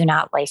that do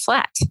not lay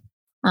flat.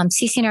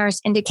 CC&R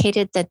has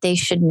indicated that they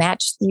should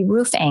match the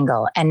roof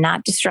angle and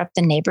not disrupt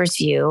the neighbor's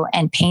view,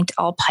 and paint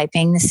all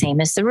piping the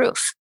same as the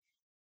roof.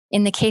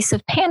 In the case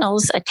of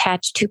panels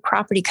attached to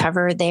property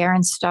cover, they are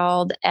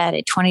installed at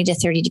a 20 to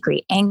 30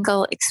 degree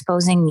angle,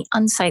 exposing the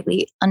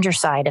unsightly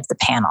underside of the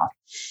panel.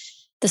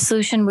 The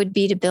solution would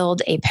be to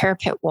build a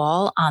parapet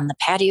wall on the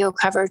patio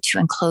cover to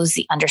enclose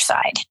the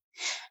underside.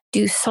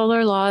 Do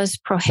solar laws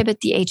prohibit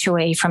the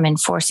HOA from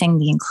enforcing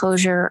the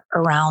enclosure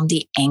around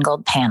the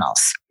angled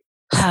panels?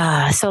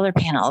 Solar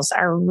panels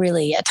are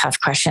really a tough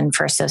question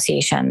for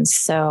associations.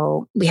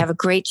 So we have a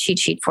great cheat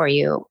sheet for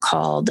you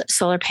called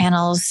Solar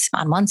Panels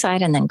on one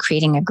side and then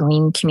Creating a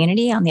Green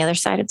Community on the other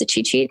side of the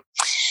cheat sheet.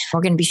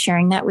 We're going to be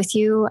sharing that with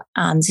you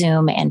on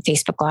Zoom and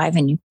Facebook Live,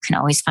 and you can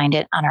always find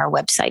it on our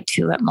website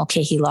too at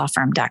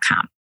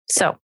mulcahylawfirm.com.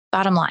 So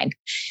bottom line,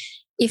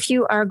 if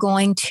you are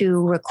going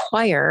to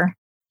require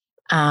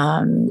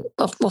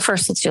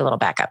first, let's do a little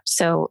backup.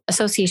 So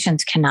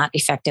associations cannot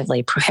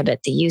effectively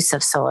prohibit the use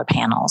of solar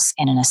panels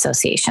in an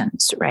association,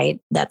 right?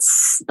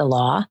 That's the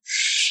law.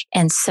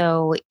 And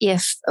so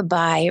if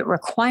by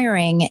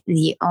requiring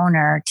the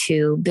owner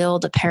to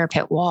build a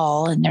parapet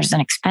wall, and there's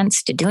an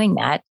expense to doing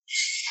that,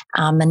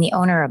 and the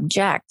owner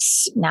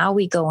objects, now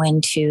we go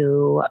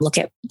into look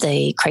at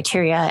the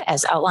criteria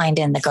as outlined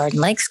in the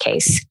Garden Lakes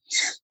case.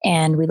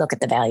 And we look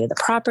at the value of the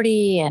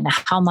property and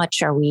how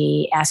much are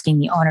we asking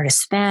the owner to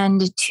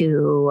spend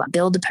to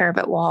build the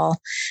parapet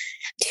wall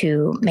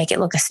to make it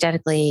look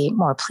aesthetically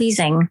more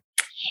pleasing.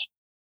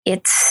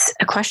 It's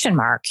a question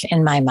mark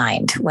in my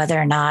mind whether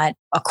or not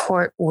a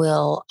court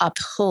will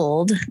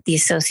uphold the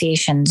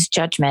association's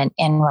judgment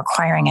in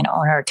requiring an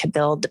owner to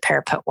build the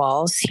parapet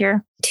walls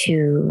here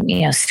to,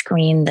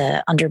 screen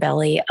the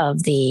underbelly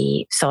of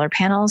the solar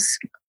panels.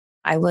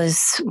 I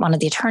was one of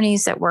the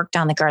attorneys that worked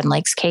on the Garden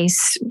Lakes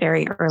case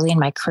very early in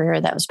my career.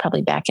 That was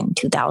probably back in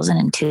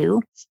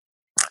 2002.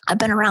 I've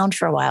been around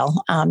for a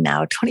while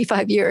now,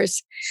 25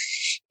 years.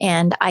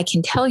 And I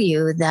can tell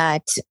you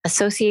that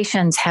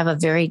associations have a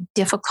very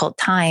difficult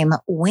time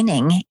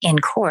winning in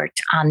court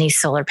on these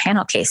solar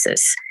panel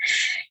cases.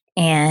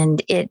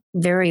 And it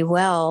very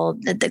well,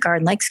 the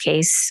Garden Lakes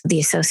case, the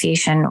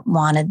association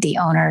wanted the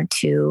owner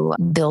to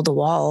build a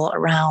wall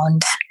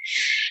around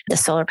the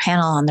solar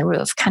panel on the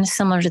roof, kind of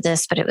similar to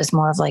this, but it was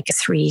more of like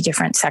 3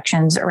 different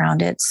sections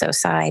around it. So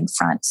side,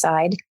 front,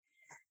 side.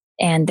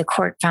 And the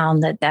court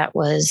found that that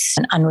was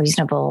an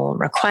unreasonable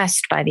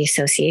request by the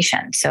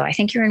association. So I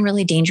think you're in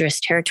really dangerous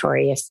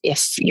territory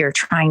if you're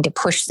trying to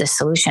push this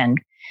solution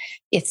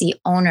if the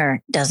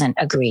owner doesn't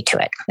agree to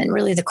it. And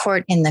really the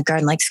court in the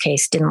Garden Lakes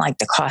case didn't like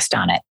the cost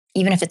on it.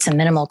 Even if it's a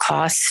minimal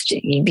cost,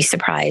 you'd be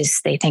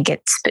surprised. They think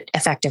it's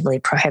effectively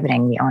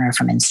prohibiting the owner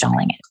from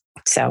installing it.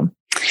 So,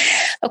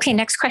 okay,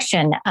 next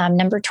question.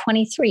 Number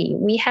 23.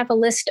 We have a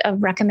list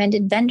of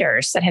recommended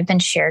vendors that have been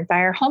shared by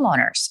our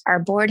homeowners. Our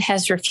board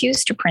has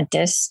refused to print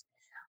this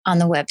on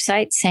the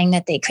website, saying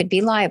that they could be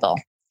liable.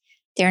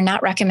 They're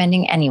not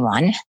recommending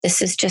anyone.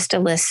 This is just a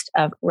list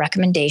of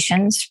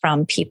recommendations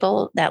from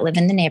people that live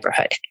in the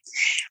neighborhood.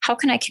 How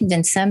can I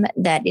convince them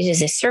that it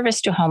is a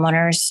service to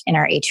homeowners in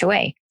our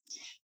HOA?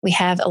 We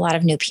have a lot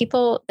of new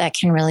people that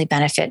can really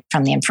benefit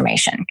from the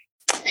information.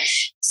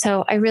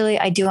 So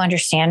I do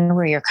understand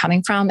where you're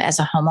coming from as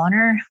a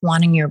homeowner,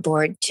 wanting your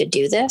board to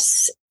do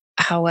this.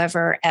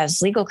 However,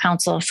 as legal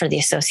counsel for the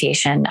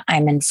association,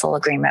 I'm in full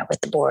agreement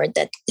with the board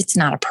that it's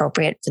not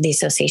appropriate for the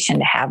association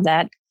to have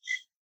that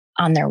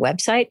on their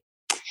website.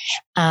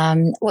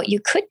 What you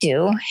could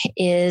do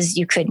is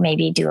you could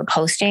maybe do a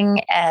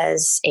posting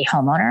as a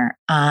homeowner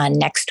on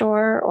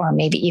Nextdoor, or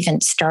maybe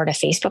even start a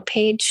Facebook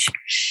page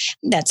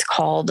that's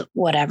called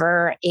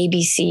whatever,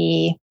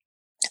 ABC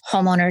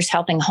Homeowners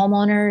Helping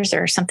Homeowners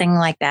or something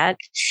like that,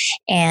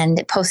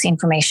 and post the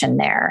information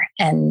there.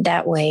 And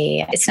that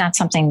way it's not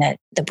something that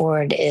the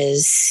board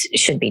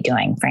should be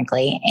doing,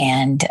 frankly.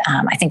 And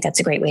I think that's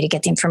a great way to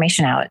get the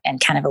information out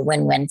and kind of a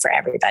win-win for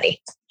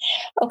everybody.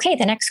 Okay,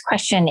 the next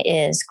question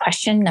is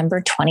question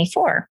number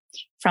 24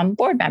 from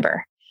board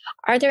member.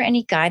 Are there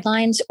any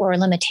guidelines or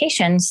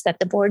limitations that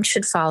the board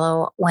should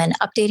follow when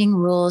updating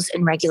rules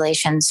and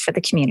regulations for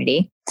the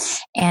community?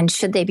 And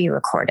should they be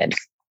recorded?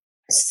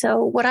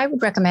 So what I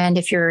would recommend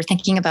if you're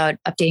thinking about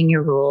updating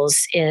your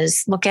rules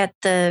is look at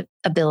the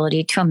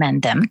ability to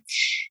amend them.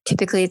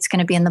 Typically, it's going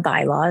to be in the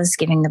bylaws,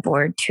 giving the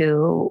board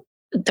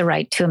the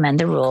right to amend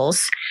the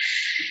rules.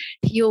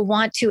 You'll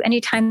want to,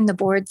 anytime the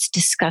board's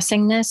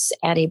discussing this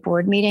at a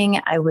board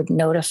meeting, I would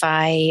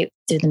notify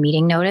through the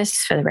meeting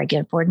notice for the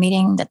regular board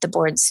meeting that the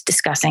board's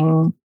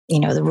discussing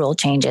the rule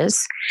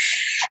changes.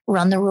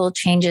 Run the rule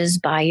changes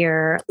by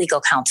your legal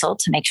counsel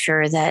to make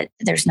sure that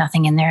there's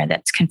nothing in there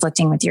that's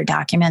conflicting with your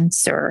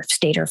documents or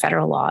state or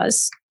federal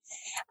laws.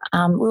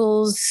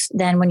 Rules,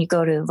 then when you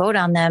go to vote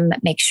on them,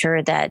 make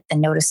sure that the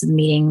notice of the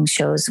meeting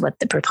shows what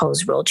the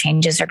proposed rule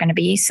changes are going to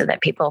be so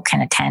that people can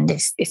attend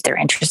if they're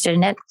interested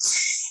in it.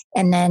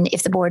 And then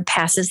if the board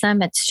passes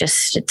them,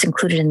 it's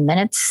included in the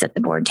minutes that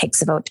the board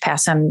takes a vote to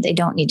pass them. They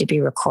don't need to be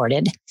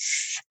recorded.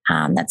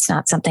 That's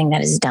not something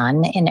that is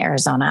done in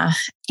Arizona.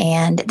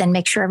 And then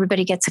make sure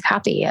everybody gets a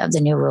copy of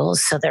the new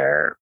rules so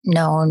they're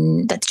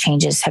known that the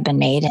changes have been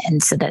made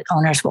and so that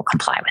owners will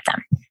comply with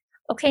them.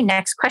 Okay,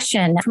 next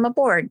question from a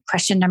board,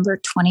 question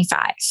number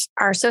 25.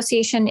 Our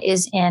association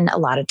is in a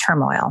lot of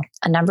turmoil.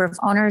 A number of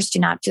owners do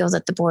not feel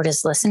that the board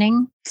is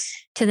listening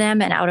to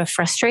them and out of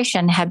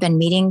frustration have been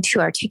meeting to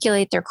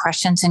articulate their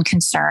questions and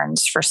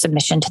concerns for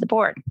submission to the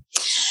board.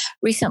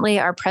 Recently,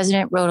 our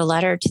president wrote a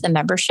letter to the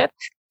membership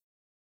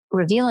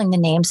revealing the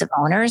names of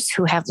owners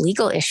who have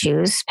legal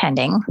issues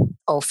pending,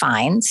 owe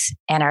fines,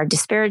 and are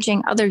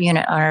disparaging other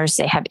unit owners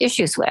they have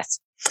issues with.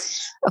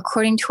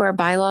 According to our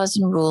bylaws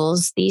and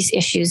rules, these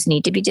issues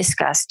need to be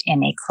discussed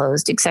in a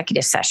closed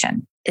executive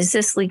session. Is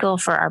this legal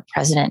for our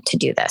president to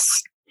do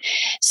this?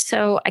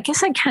 So I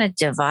guess I kind of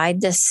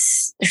divide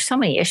this. There's so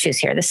many issues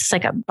here. This is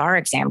like a bar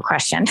exam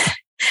question.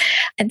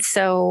 And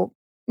so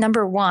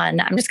number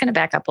one, I'm just going to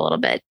back up a little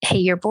bit. Hey,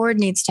 your board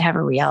needs to have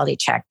a reality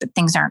check that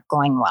things aren't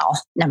going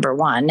well, number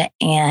one.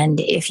 And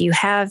if you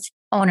have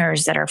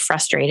owners that are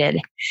frustrated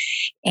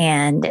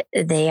and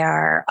they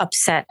are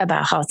upset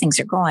about how things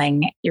are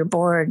going, your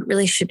board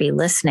really should be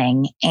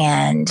listening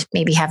and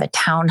maybe have a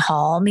town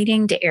hall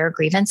meeting to air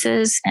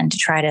grievances and to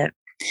try to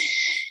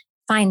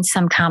find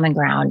some common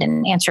ground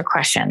and answer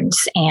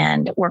questions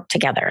and work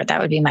together.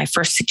 That would be my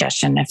first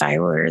suggestion if I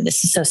were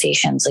this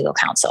association's legal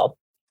counsel.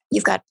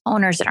 You've got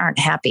owners that aren't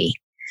happy.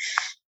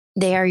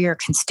 They are your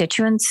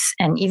constituents.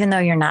 And even though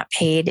you're not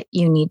paid,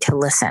 you need to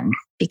listen,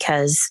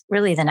 because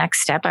really the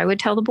next step I would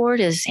tell the board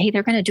is, hey,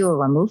 they're going to do a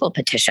removal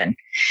petition.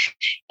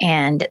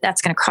 And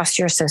that's going to cost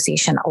your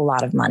association a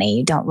lot of money.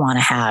 You don't want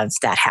to have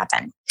that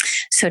happen.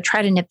 So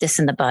try to nip this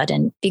in the bud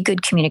and be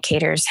good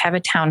communicators, have a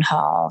town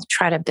hall,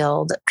 try to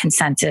build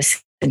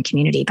consensus in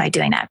community by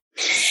doing that.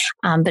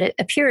 But it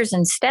appears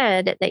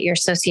instead that your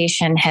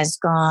association has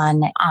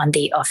gone on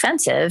the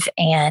offensive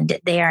and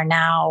they are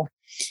now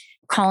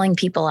calling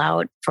people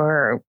out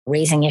for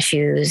raising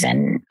issues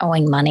and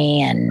owing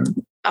money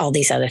and all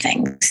these other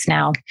things.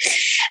 Now,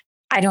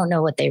 I don't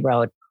know what they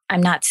wrote.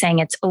 I'm not saying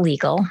it's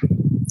illegal.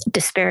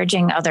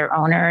 Disparaging other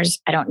owners,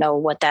 I don't know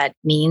what that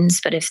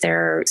means, but if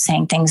they're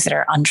saying things that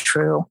are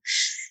untrue,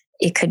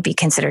 it could be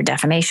considered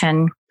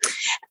defamation.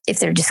 If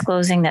they're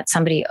disclosing that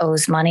somebody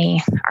owes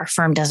money, our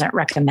firm doesn't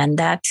recommend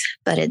that,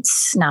 but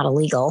it's not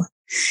illegal.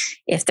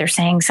 If they're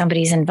saying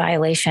somebody's in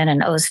violation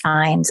and owes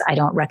fines, I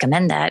don't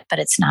recommend that, but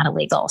it's not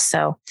illegal.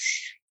 So,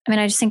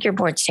 I just think your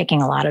board's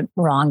taking a lot of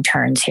wrong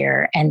turns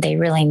here, and they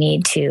really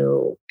need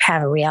to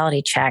have a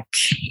reality check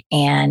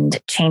and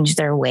change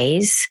their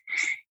ways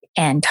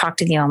and talk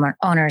to the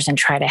owners and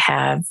try to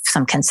have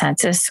some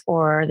consensus,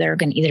 or they're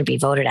going to either be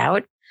voted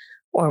out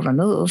or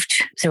removed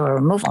through a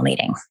removal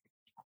meeting.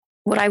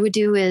 What I would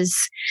do is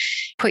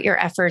put your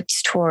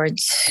efforts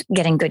towards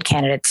getting good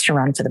candidates to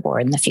run for the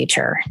board in the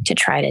future to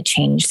try to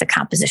change the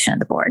composition of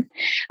the board.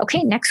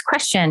 Okay, next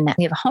question.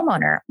 We have a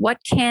homeowner.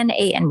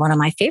 And one of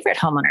my favorite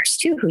homeowners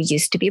too, who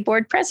used to be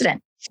board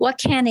president. What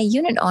can a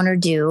unit owner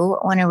do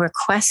when a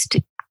request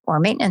or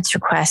maintenance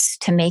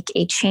request to make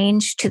a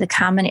change to the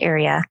common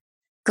area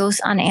goes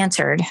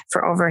unanswered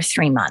for over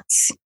 3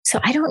 months? So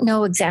I don't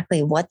know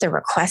exactly what the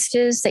request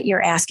is that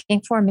you're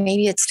asking for.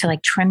 Maybe it's to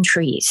like trim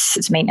trees,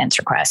 it's a maintenance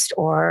request,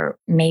 or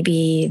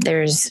maybe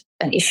there's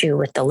an issue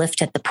with the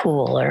lift at the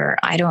pool, or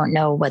I don't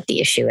know what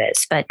the issue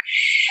is, but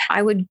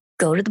I would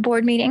go to the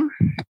board meeting,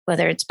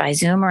 whether it's by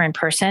Zoom or in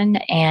person.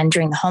 And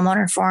during the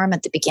homeowner forum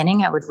at the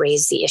beginning, I would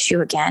raise the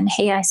issue again.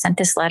 Hey, I sent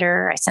this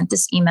letter. I sent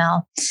this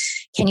email.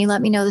 Can you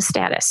let me know the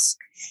status?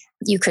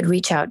 You could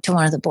reach out to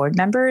one of the board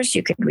members.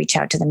 You could reach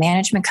out to the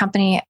management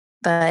company,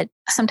 but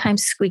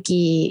sometimes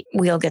squeaky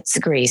wheel gets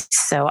the grease.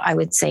 So I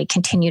would say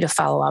continue to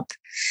follow up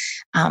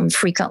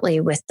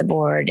frequently with the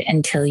board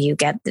until you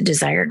get the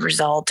desired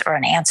result or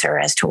an answer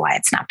as to why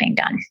it's not being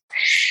done.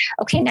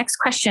 Okay, next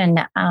question,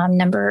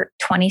 number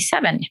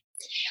 27.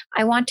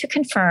 I want to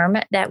confirm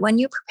that when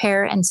you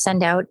prepare and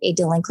send out a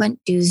delinquent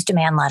dues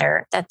demand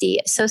letter, that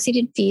the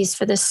associated fees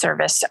for this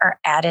service are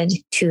added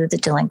to the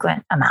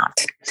delinquent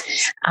amount.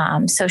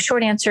 So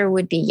short answer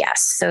would be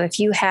yes. So if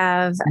you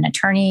have an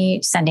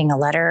attorney sending a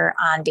letter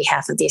on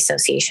behalf of the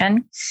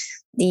association,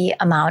 the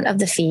amount of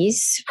the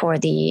fees for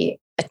the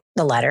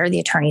letter, the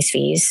attorney's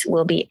fees,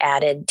 will be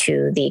added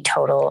to the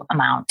total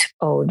amount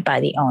owed by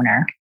the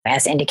owner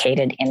as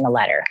indicated in the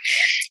letter.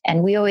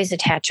 And we always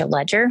attach a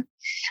ledger.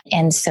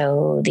 And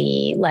so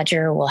the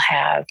ledger will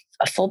have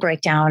a full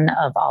breakdown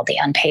of all the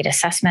unpaid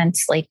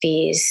assessments, late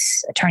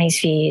fees, attorney's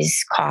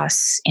fees,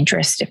 costs,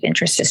 interest, if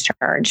interest is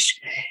charged,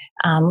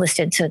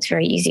 listed. So it's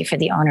very easy for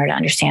the owner to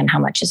understand how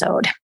much is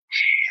owed.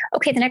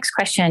 Okay, the next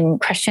question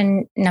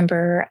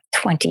number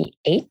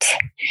 28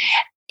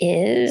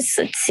 is,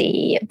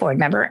 board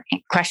member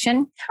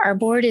question. Our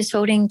board is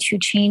voting to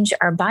change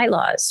our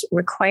bylaws,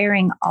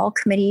 requiring all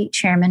committee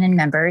chairmen and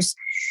members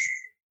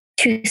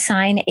to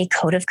sign a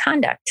code of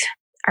conduct.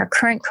 Our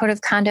current code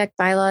of conduct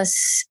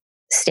bylaws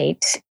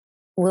state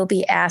will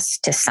be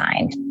asked to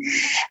sign.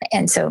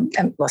 And so,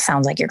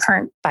 sounds like your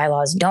current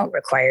bylaws don't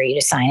require you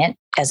to sign it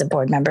as a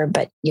board member,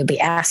 but you'll be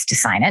asked to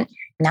sign it.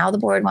 Now the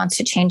board wants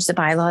to change the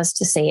bylaws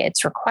to say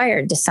it's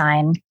required to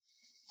sign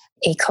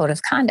a code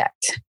of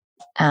conduct.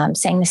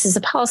 Saying this is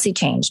a policy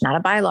change, not a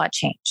bylaw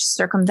change,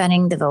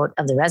 circumventing the vote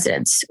of the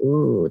residents.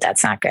 Ooh,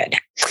 that's not good.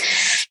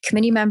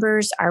 Committee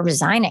members are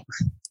resigning.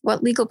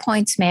 What legal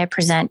points may I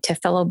present to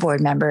fellow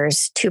board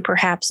members to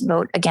perhaps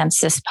vote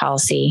against this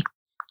policy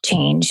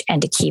change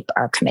and to keep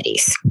our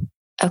committees?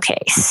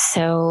 Okay,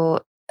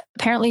 so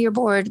apparently your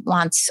board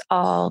wants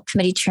all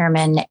committee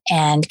chairmen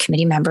and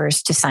committee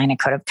members to sign a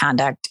code of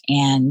conduct,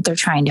 and they're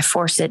trying to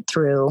force it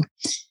through,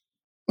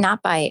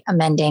 not by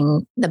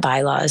amending the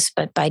bylaws,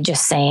 but by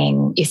just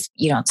saying, if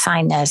you don't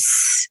sign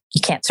this,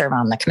 you can't serve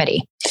on the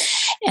committee.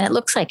 And it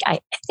looks like, I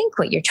think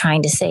what you're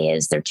trying to say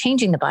is they're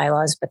changing the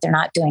bylaws, but they're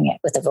not doing it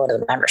with a vote of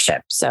the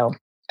membership. So,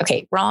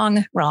 okay,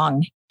 wrong,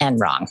 and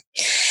wrong.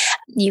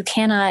 You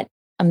cannot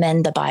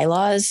amend the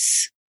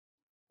bylaws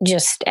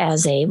just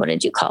as a, what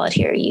did you call it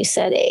here? You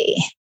said a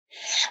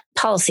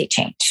policy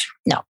change.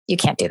 No, you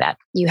can't do that.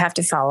 You have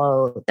to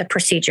follow the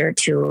procedure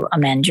to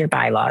amend your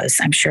bylaws.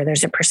 I'm sure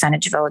there's a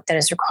percentage vote that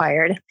is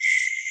required.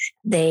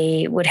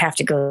 They would have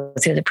to go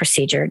through the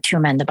procedure to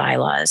amend the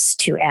bylaws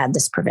to add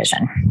this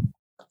provision,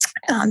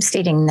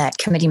 stating that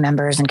committee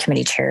members and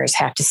committee chairs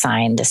have to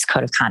sign this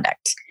code of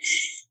conduct.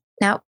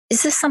 Now,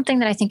 is this something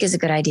that I think is a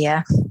good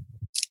idea?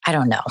 I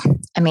don't know.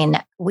 I mean,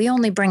 we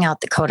only bring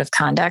out the code of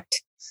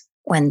conduct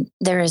when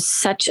there is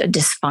such a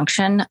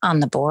dysfunction on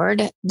the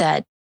board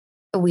that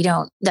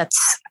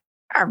that's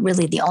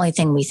really the only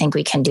thing we think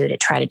we can do to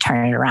try to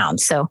turn it around.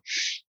 So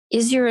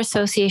is your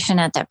association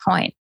at that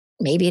point?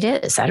 Maybe it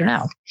is. I don't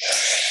know.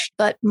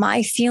 But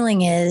my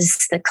feeling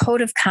is the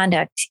code of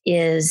conduct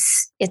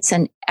it's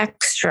an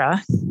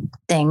extra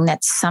thing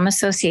that some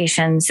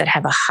associations that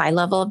have a high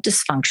level of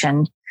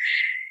dysfunction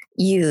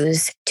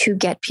use to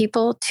get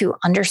people to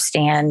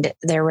understand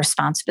their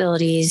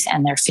responsibilities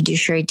and their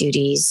fiduciary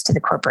duties to the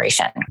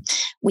corporation.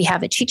 We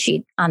have a cheat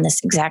sheet on this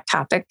exact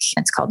topic.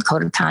 It's called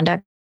Code of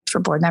Conduct for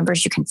board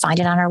members. You can find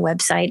it on our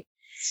website.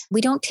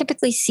 We don't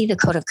typically see the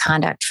code of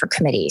conduct for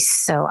committees.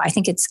 So I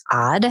think it's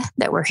odd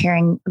that we're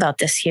hearing about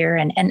this here.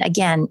 And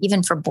again,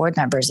 even for board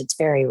members, it's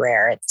very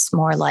rare. It's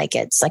more like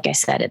I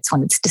said, it's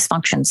when it's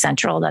dysfunction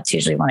central. That's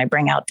usually when I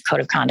bring out the code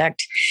of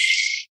conduct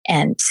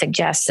and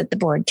suggest that the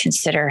board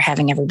consider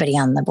having everybody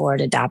on the board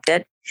adopt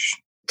it.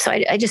 So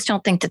I just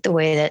don't think that the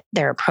way that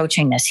they're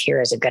approaching this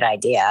here is a good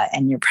idea.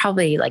 And you're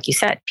probably, like you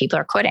said, people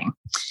are quitting.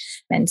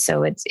 And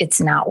so it's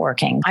not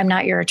working. I'm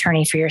not your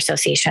attorney for your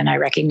association. I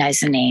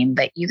recognize the name,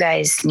 but you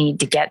guys need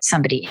to get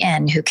somebody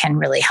in who can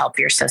really help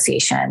your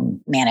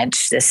association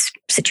manage this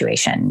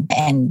situation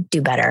and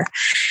do better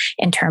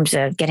in terms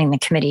of getting the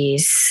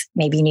committees.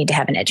 Maybe you need to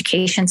have an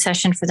education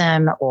session for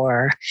them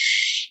or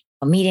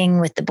a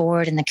meeting with the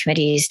board and the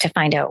committees to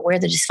find out where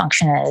the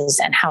dysfunction is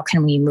and how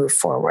can we move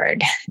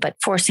forward. But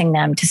forcing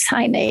them to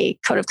sign a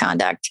code of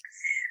conduct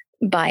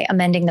by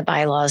amending the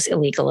bylaws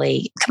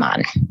illegally. Come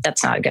on,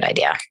 that's not a good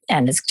idea.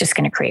 And it's just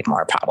going to create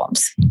more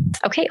problems.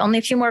 Okay, only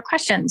a few more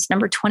questions.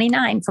 Number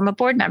 29 from a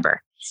board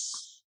member.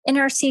 In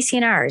our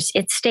CC&Rs,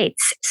 it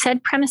states,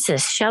 said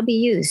premises shall be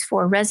used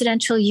for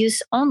residential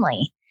use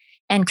only,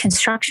 and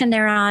construction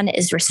thereon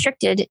is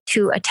restricted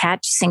to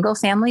attached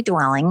single-family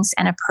dwellings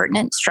and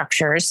appurtenant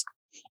structures,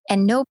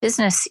 and no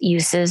business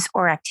uses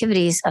or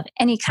activities of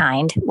any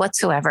kind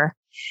whatsoever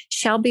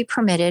shall be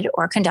permitted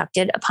or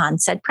conducted upon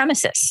said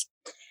premises.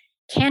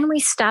 Can we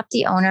stop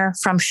the owner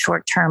from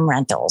short-term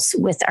rentals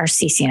with our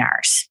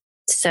CC&Rs?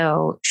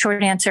 So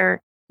short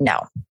answer,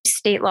 no.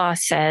 State law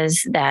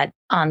says that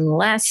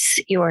unless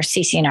your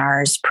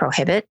CC&Rs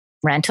prohibit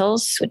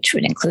rentals, which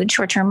would include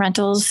short-term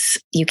rentals,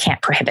 you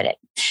can't prohibit it.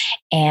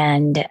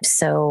 And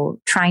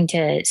so trying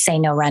to say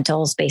no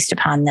rentals based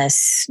upon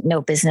this, no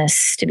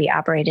business to be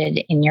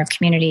operated in your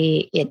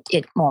community,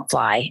 it won't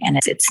fly. And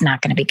it's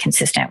not going to be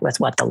consistent with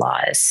what the law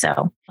is.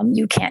 So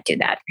you can't do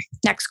that.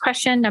 Next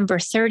question, number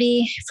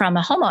 30 from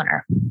a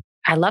homeowner.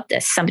 I love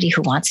this. Somebody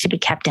who wants to be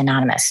kept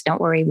anonymous.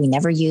 Don't worry, we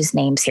never use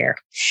names here.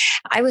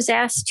 I was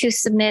asked to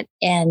submit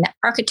an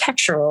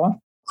architectural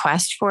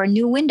request for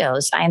new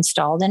windows I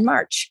installed in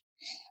March.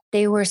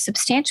 They were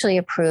substantially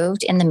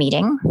approved in the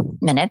meeting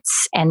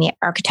minutes and the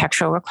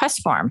architectural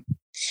request form.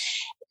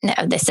 No,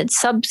 they said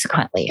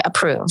subsequently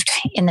approved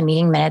in the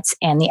meeting minutes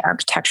and the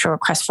architectural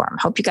request form.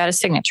 Hope you got a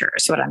signature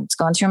is what I'm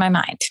going through my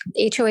mind.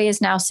 The HOA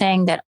is now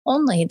saying that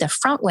only the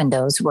front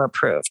windows were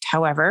approved.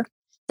 However,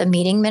 the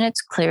meeting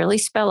minutes clearly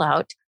spell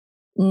out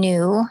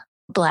new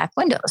black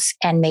windows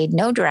and made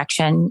no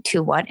direction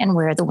to what and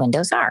where the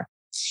windows are.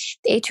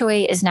 The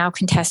HOA is now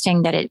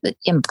contesting that it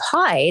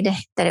implied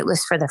that it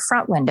was for the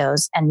front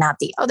windows and not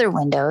the other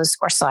windows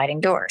or sliding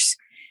doors.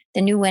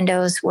 The new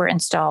windows were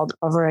installed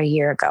over a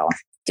year ago.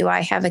 Do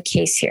I have a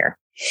case here?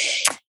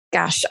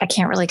 Gosh, I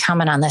can't really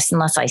comment on this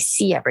unless I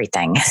see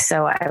everything.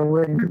 So I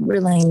would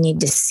really need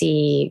to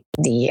see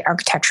the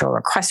architectural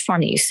request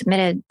form that you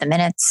submitted, the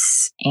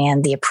minutes,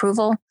 and the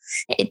approval.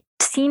 It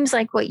seems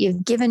like what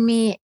you've given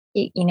me,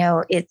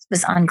 it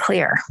was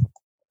unclear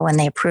when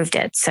they approved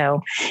it.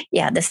 So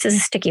yeah, this is a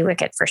sticky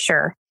wicket for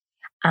sure.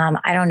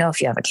 I don't know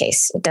if you have a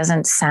case. It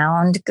doesn't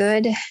sound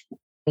good.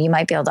 You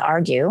might be able to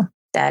argue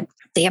that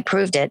they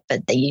approved it,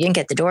 but that you didn't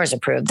get the doors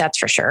approved. That's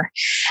for sure.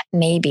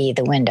 Maybe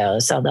the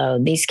windows, although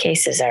these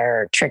cases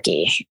are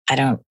tricky. I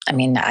don't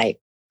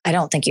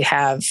think you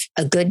have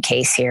a good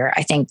case here.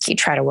 I think you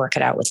try to work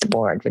it out with the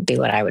board would be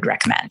what I would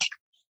recommend.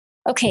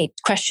 Okay,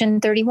 question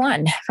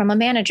 31 from a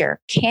manager.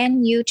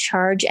 Can you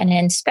charge an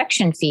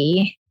inspection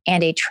fee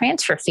and a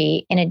transfer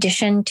fee in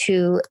addition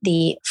to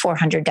the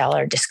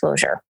 $400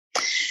 disclosure?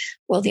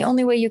 Well, the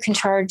only way you can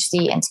charge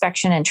the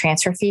inspection and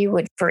transfer fee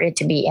would for it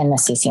to be in the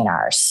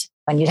CC&Rs.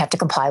 And you'd have to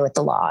comply with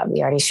the law.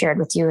 We already shared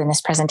with you in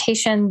this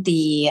presentation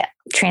the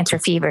transfer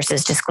fee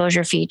versus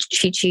disclosure fee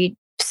cheat sheet.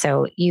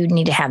 So you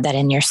need to have that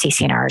in your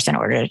CC&Rs in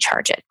order to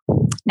charge it.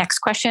 Next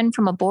question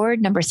from a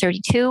board, number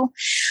 32.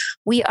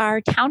 We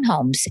are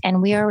townhomes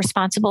and we are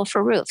responsible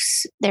for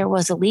roofs. There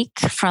was a leak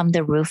from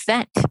the roof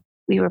vent.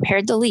 We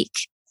repaired the leak.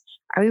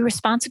 Are we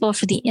responsible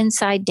for the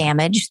inside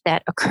damage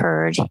that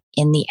occurred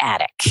in the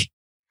attic?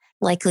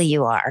 Likely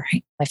you are.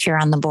 If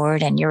you're on the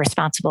board and you're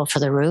responsible for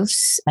the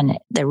roofs and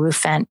the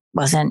roof vent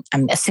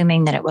I'm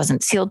assuming that it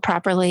wasn't sealed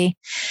properly.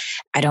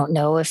 I don't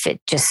know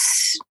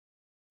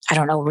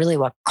really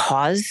what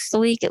caused the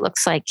leak. It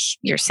looks like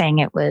you're saying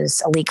it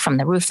was a leak from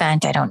the roof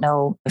vent. I don't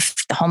know if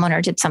the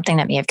homeowner did something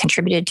that may have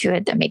contributed to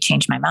it that may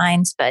change my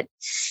mind, but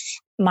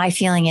my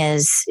feeling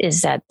is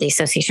that the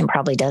association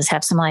probably does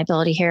have some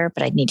liability here,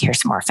 but I'd need to hear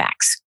some more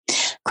facts.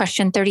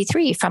 Question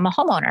 33 from a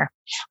homeowner.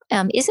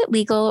 Is it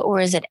legal or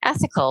is it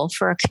ethical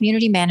for a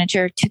community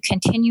manager to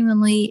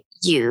continually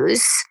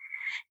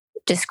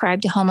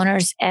describe to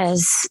homeowners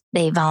as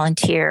they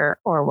volunteer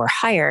or were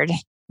hired,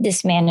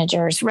 this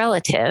manager's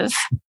relative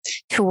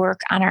to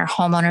work on our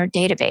homeowner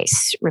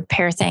database,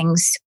 repair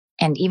things,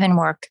 and even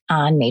work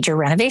on major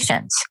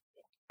renovations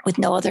with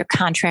no other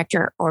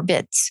contractor or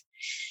bids?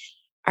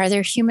 Are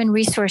there human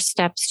resource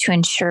steps to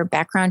ensure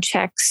background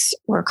checks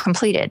were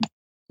completed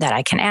that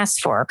I can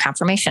ask for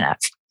confirmation of?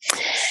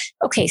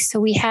 Okay, so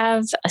we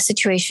have a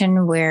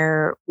situation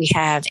where we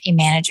have a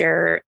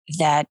manager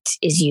that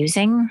is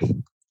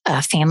using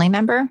a family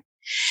member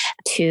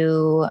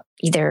to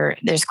either,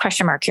 there's a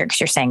question mark here because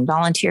you're saying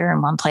volunteer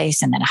in one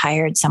place and then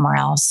hired somewhere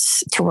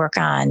else to work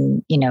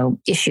on,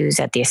 issues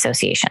at the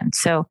association.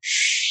 So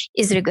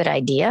is it a good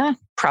idea?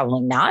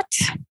 Probably not.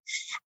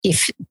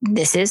 If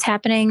this is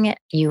happening,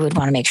 you would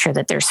want to make sure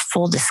that there's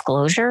full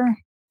disclosure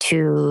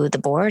to the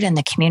board and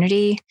the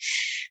community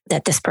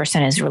that this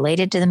person is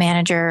related to the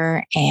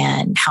manager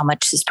and how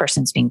much this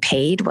person's being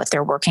paid, what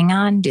they're working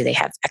on. Do they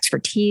have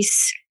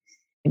expertise?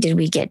 Did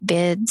we get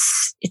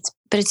bids?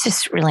 But it's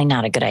just really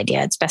not a good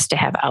idea. It's best to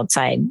have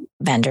outside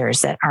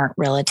vendors that aren't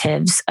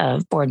relatives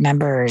of board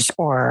members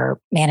or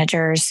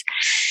managers.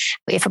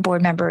 If a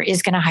board member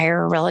is going to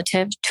hire a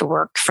relative to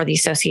work for the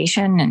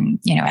association and,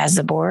 as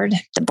the board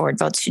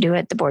votes to do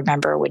it, the board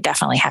member would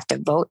definitely have to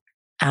vote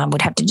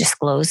would have to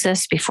disclose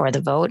this before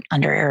the vote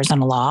under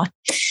Arizona law.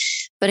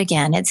 But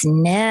again, it's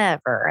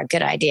never a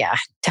good idea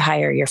to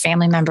hire your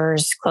family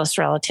members, close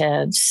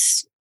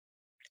relatives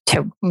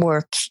to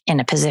work in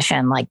a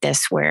position like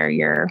this where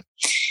your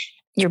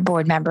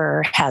board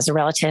member has a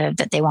relative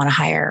that they want to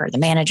hire, or the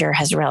manager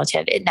has a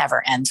relative. It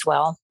never ends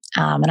well.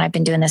 And I've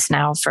been doing this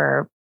now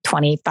for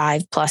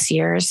 25 plus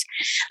years.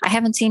 I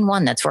haven't seen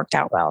one that's worked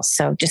out well.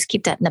 So just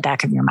keep that in the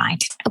back of your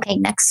mind. Okay,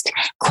 next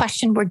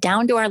question. We're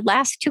down to our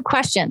last 2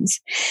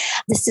 questions.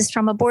 This is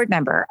from a board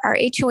member. Our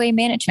HOA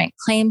management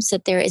claims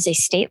that there is a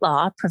state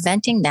law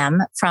preventing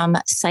them from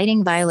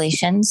citing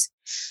violations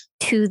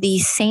to the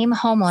same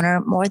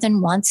homeowner more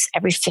than once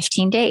every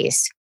 15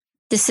 days.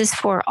 This is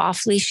for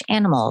off-leash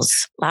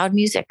animals, loud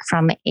music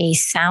from a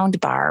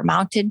sound bar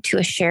mounted to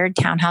a shared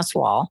townhouse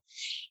wall,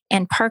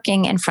 and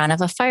parking in front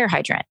of a fire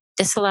hydrant.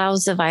 This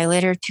allows the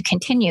violator to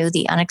continue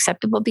the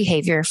unacceptable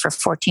behavior for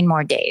 14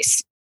 more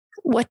days.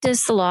 What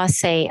does the law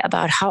say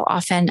about how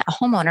often a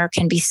homeowner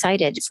can be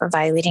cited for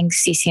violating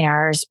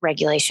CC&R's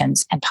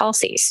regulations and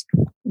policies?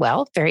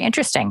 Well, very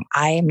interesting.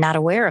 I am not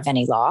aware of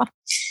any law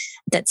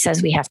that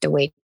says we have to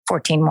wait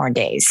 14 more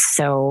days.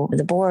 So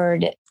the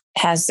board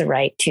has the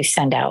right to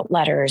send out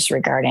letters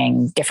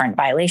regarding different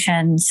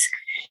violations.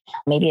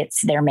 Maybe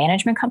it's their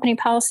management company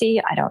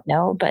policy. I don't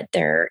know, but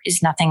there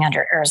is nothing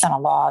under Arizona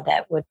law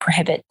that would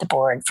prohibit the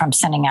board from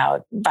sending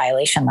out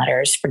violation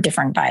letters for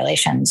different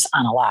violations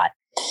on a lot.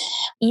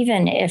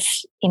 Even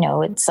if,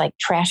 it's like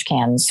trash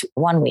cans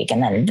one week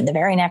and then the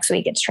very next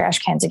week it's trash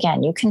cans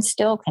again, you can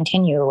still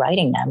continue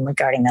writing them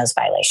regarding those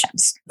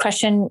violations.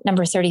 Question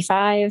number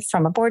 35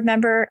 from a board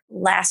member.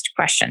 Last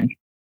question.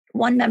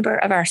 One member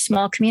of our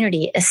small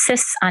community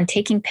assists on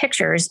taking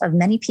pictures of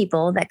many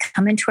people that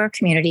come into our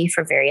community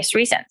for various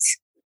reasons.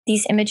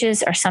 These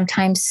images are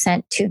sometimes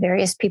sent to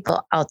various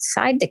people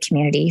outside the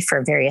community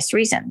for various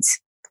reasons.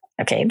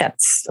 Okay,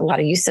 that's a lot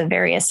of use of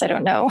various. I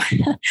don't know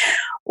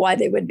why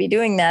they would be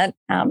doing that.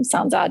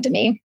 Sounds odd to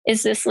me.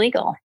 Is this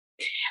legal?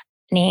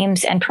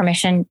 Names and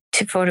permission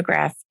to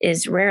photograph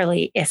is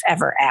rarely, if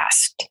ever,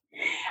 asked.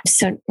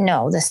 So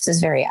no, this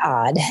is very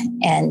odd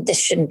and this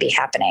shouldn't be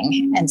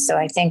happening. And so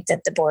I think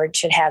that the board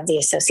should have the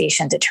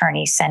association's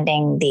attorney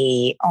sending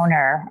the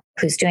owner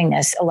who's doing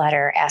this a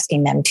letter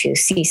asking them to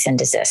cease and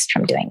desist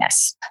from doing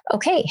this.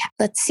 Okay,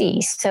 let's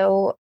see.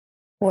 So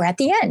we're at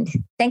the end.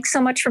 Thanks so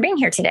much for being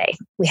here today.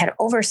 We had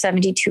over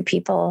 72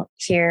 people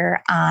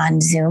here on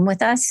Zoom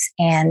with us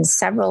and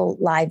several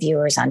live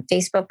viewers on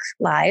Facebook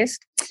Live.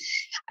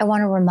 I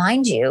want to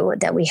remind you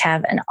that we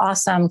have an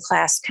awesome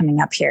class coming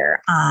up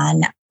here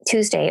on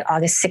Tuesday,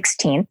 August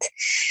 16th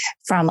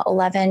from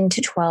 11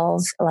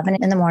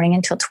 in the morning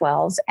until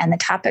 12. And the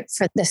topic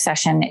for this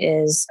session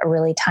is a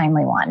really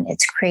timely one.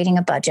 It's creating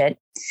a budget,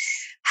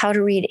 how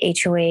to read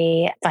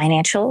HOA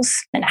financials,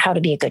 and how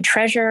to be a good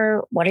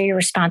treasurer. What are your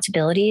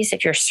responsibilities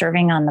if you're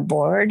serving on the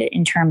board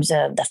in terms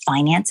of the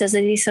finances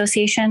of the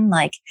association?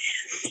 Like,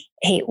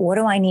 hey, what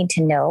do I need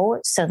to know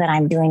so that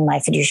I'm doing my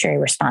fiduciary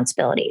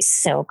responsibilities?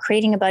 So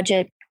creating a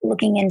budget,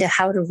 looking into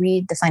how to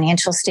read the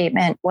financial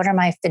statement. What are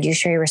my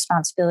fiduciary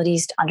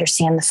responsibilities to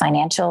understand the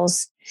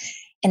financials?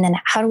 And then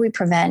how do we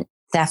prevent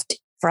theft,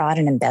 fraud,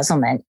 and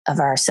embezzlement of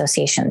our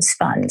association's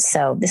funds?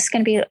 So this is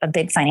going to be a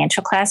big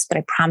financial class, but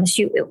I promise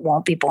you it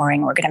won't be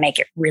boring. We're going to make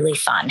it really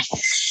fun.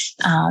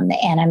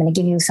 And I'm going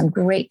to give you some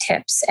great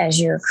tips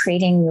as you're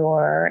creating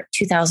your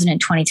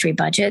 2023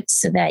 budget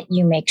so that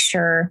you make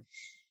sure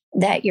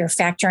that you're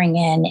factoring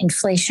in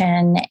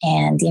inflation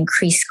and the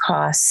increased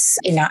costs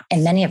in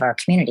many of our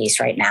communities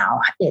right now.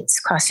 It's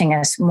costing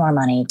us more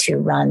money to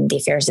run the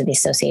affairs of the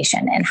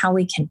association, and how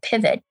we can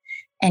pivot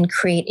and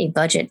create a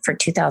budget for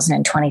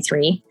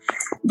 2023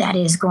 that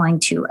is going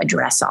to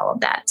address all of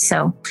that.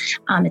 So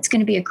it's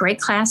going to be a great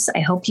class.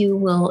 I hope you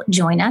will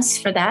join us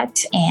for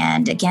that.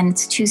 And again,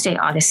 it's Tuesday,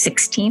 August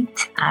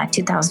 16th,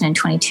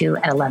 2022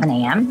 at 11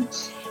 a.m.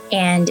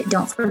 And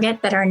don't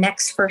forget that our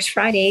next First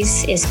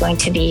Fridays is going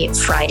to be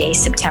Friday,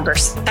 September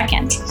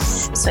 2nd.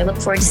 So I look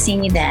forward to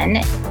seeing you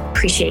then.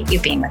 Appreciate you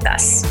being with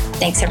us.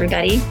 Thanks,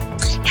 everybody.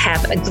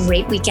 Have a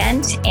great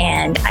weekend,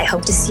 and I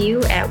hope to see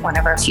you at one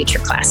of our future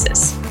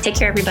classes. Take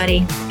care, everybody.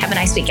 Have a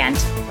nice weekend.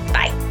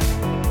 Bye.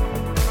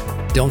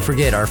 Don't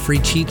forget, our free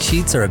cheat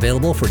sheets are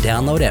available for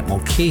download at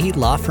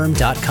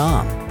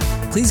mulcahylawfirm.com.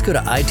 Please go to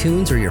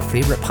iTunes or your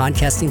favorite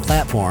podcasting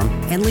platform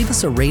and leave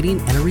us a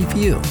rating and a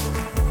review.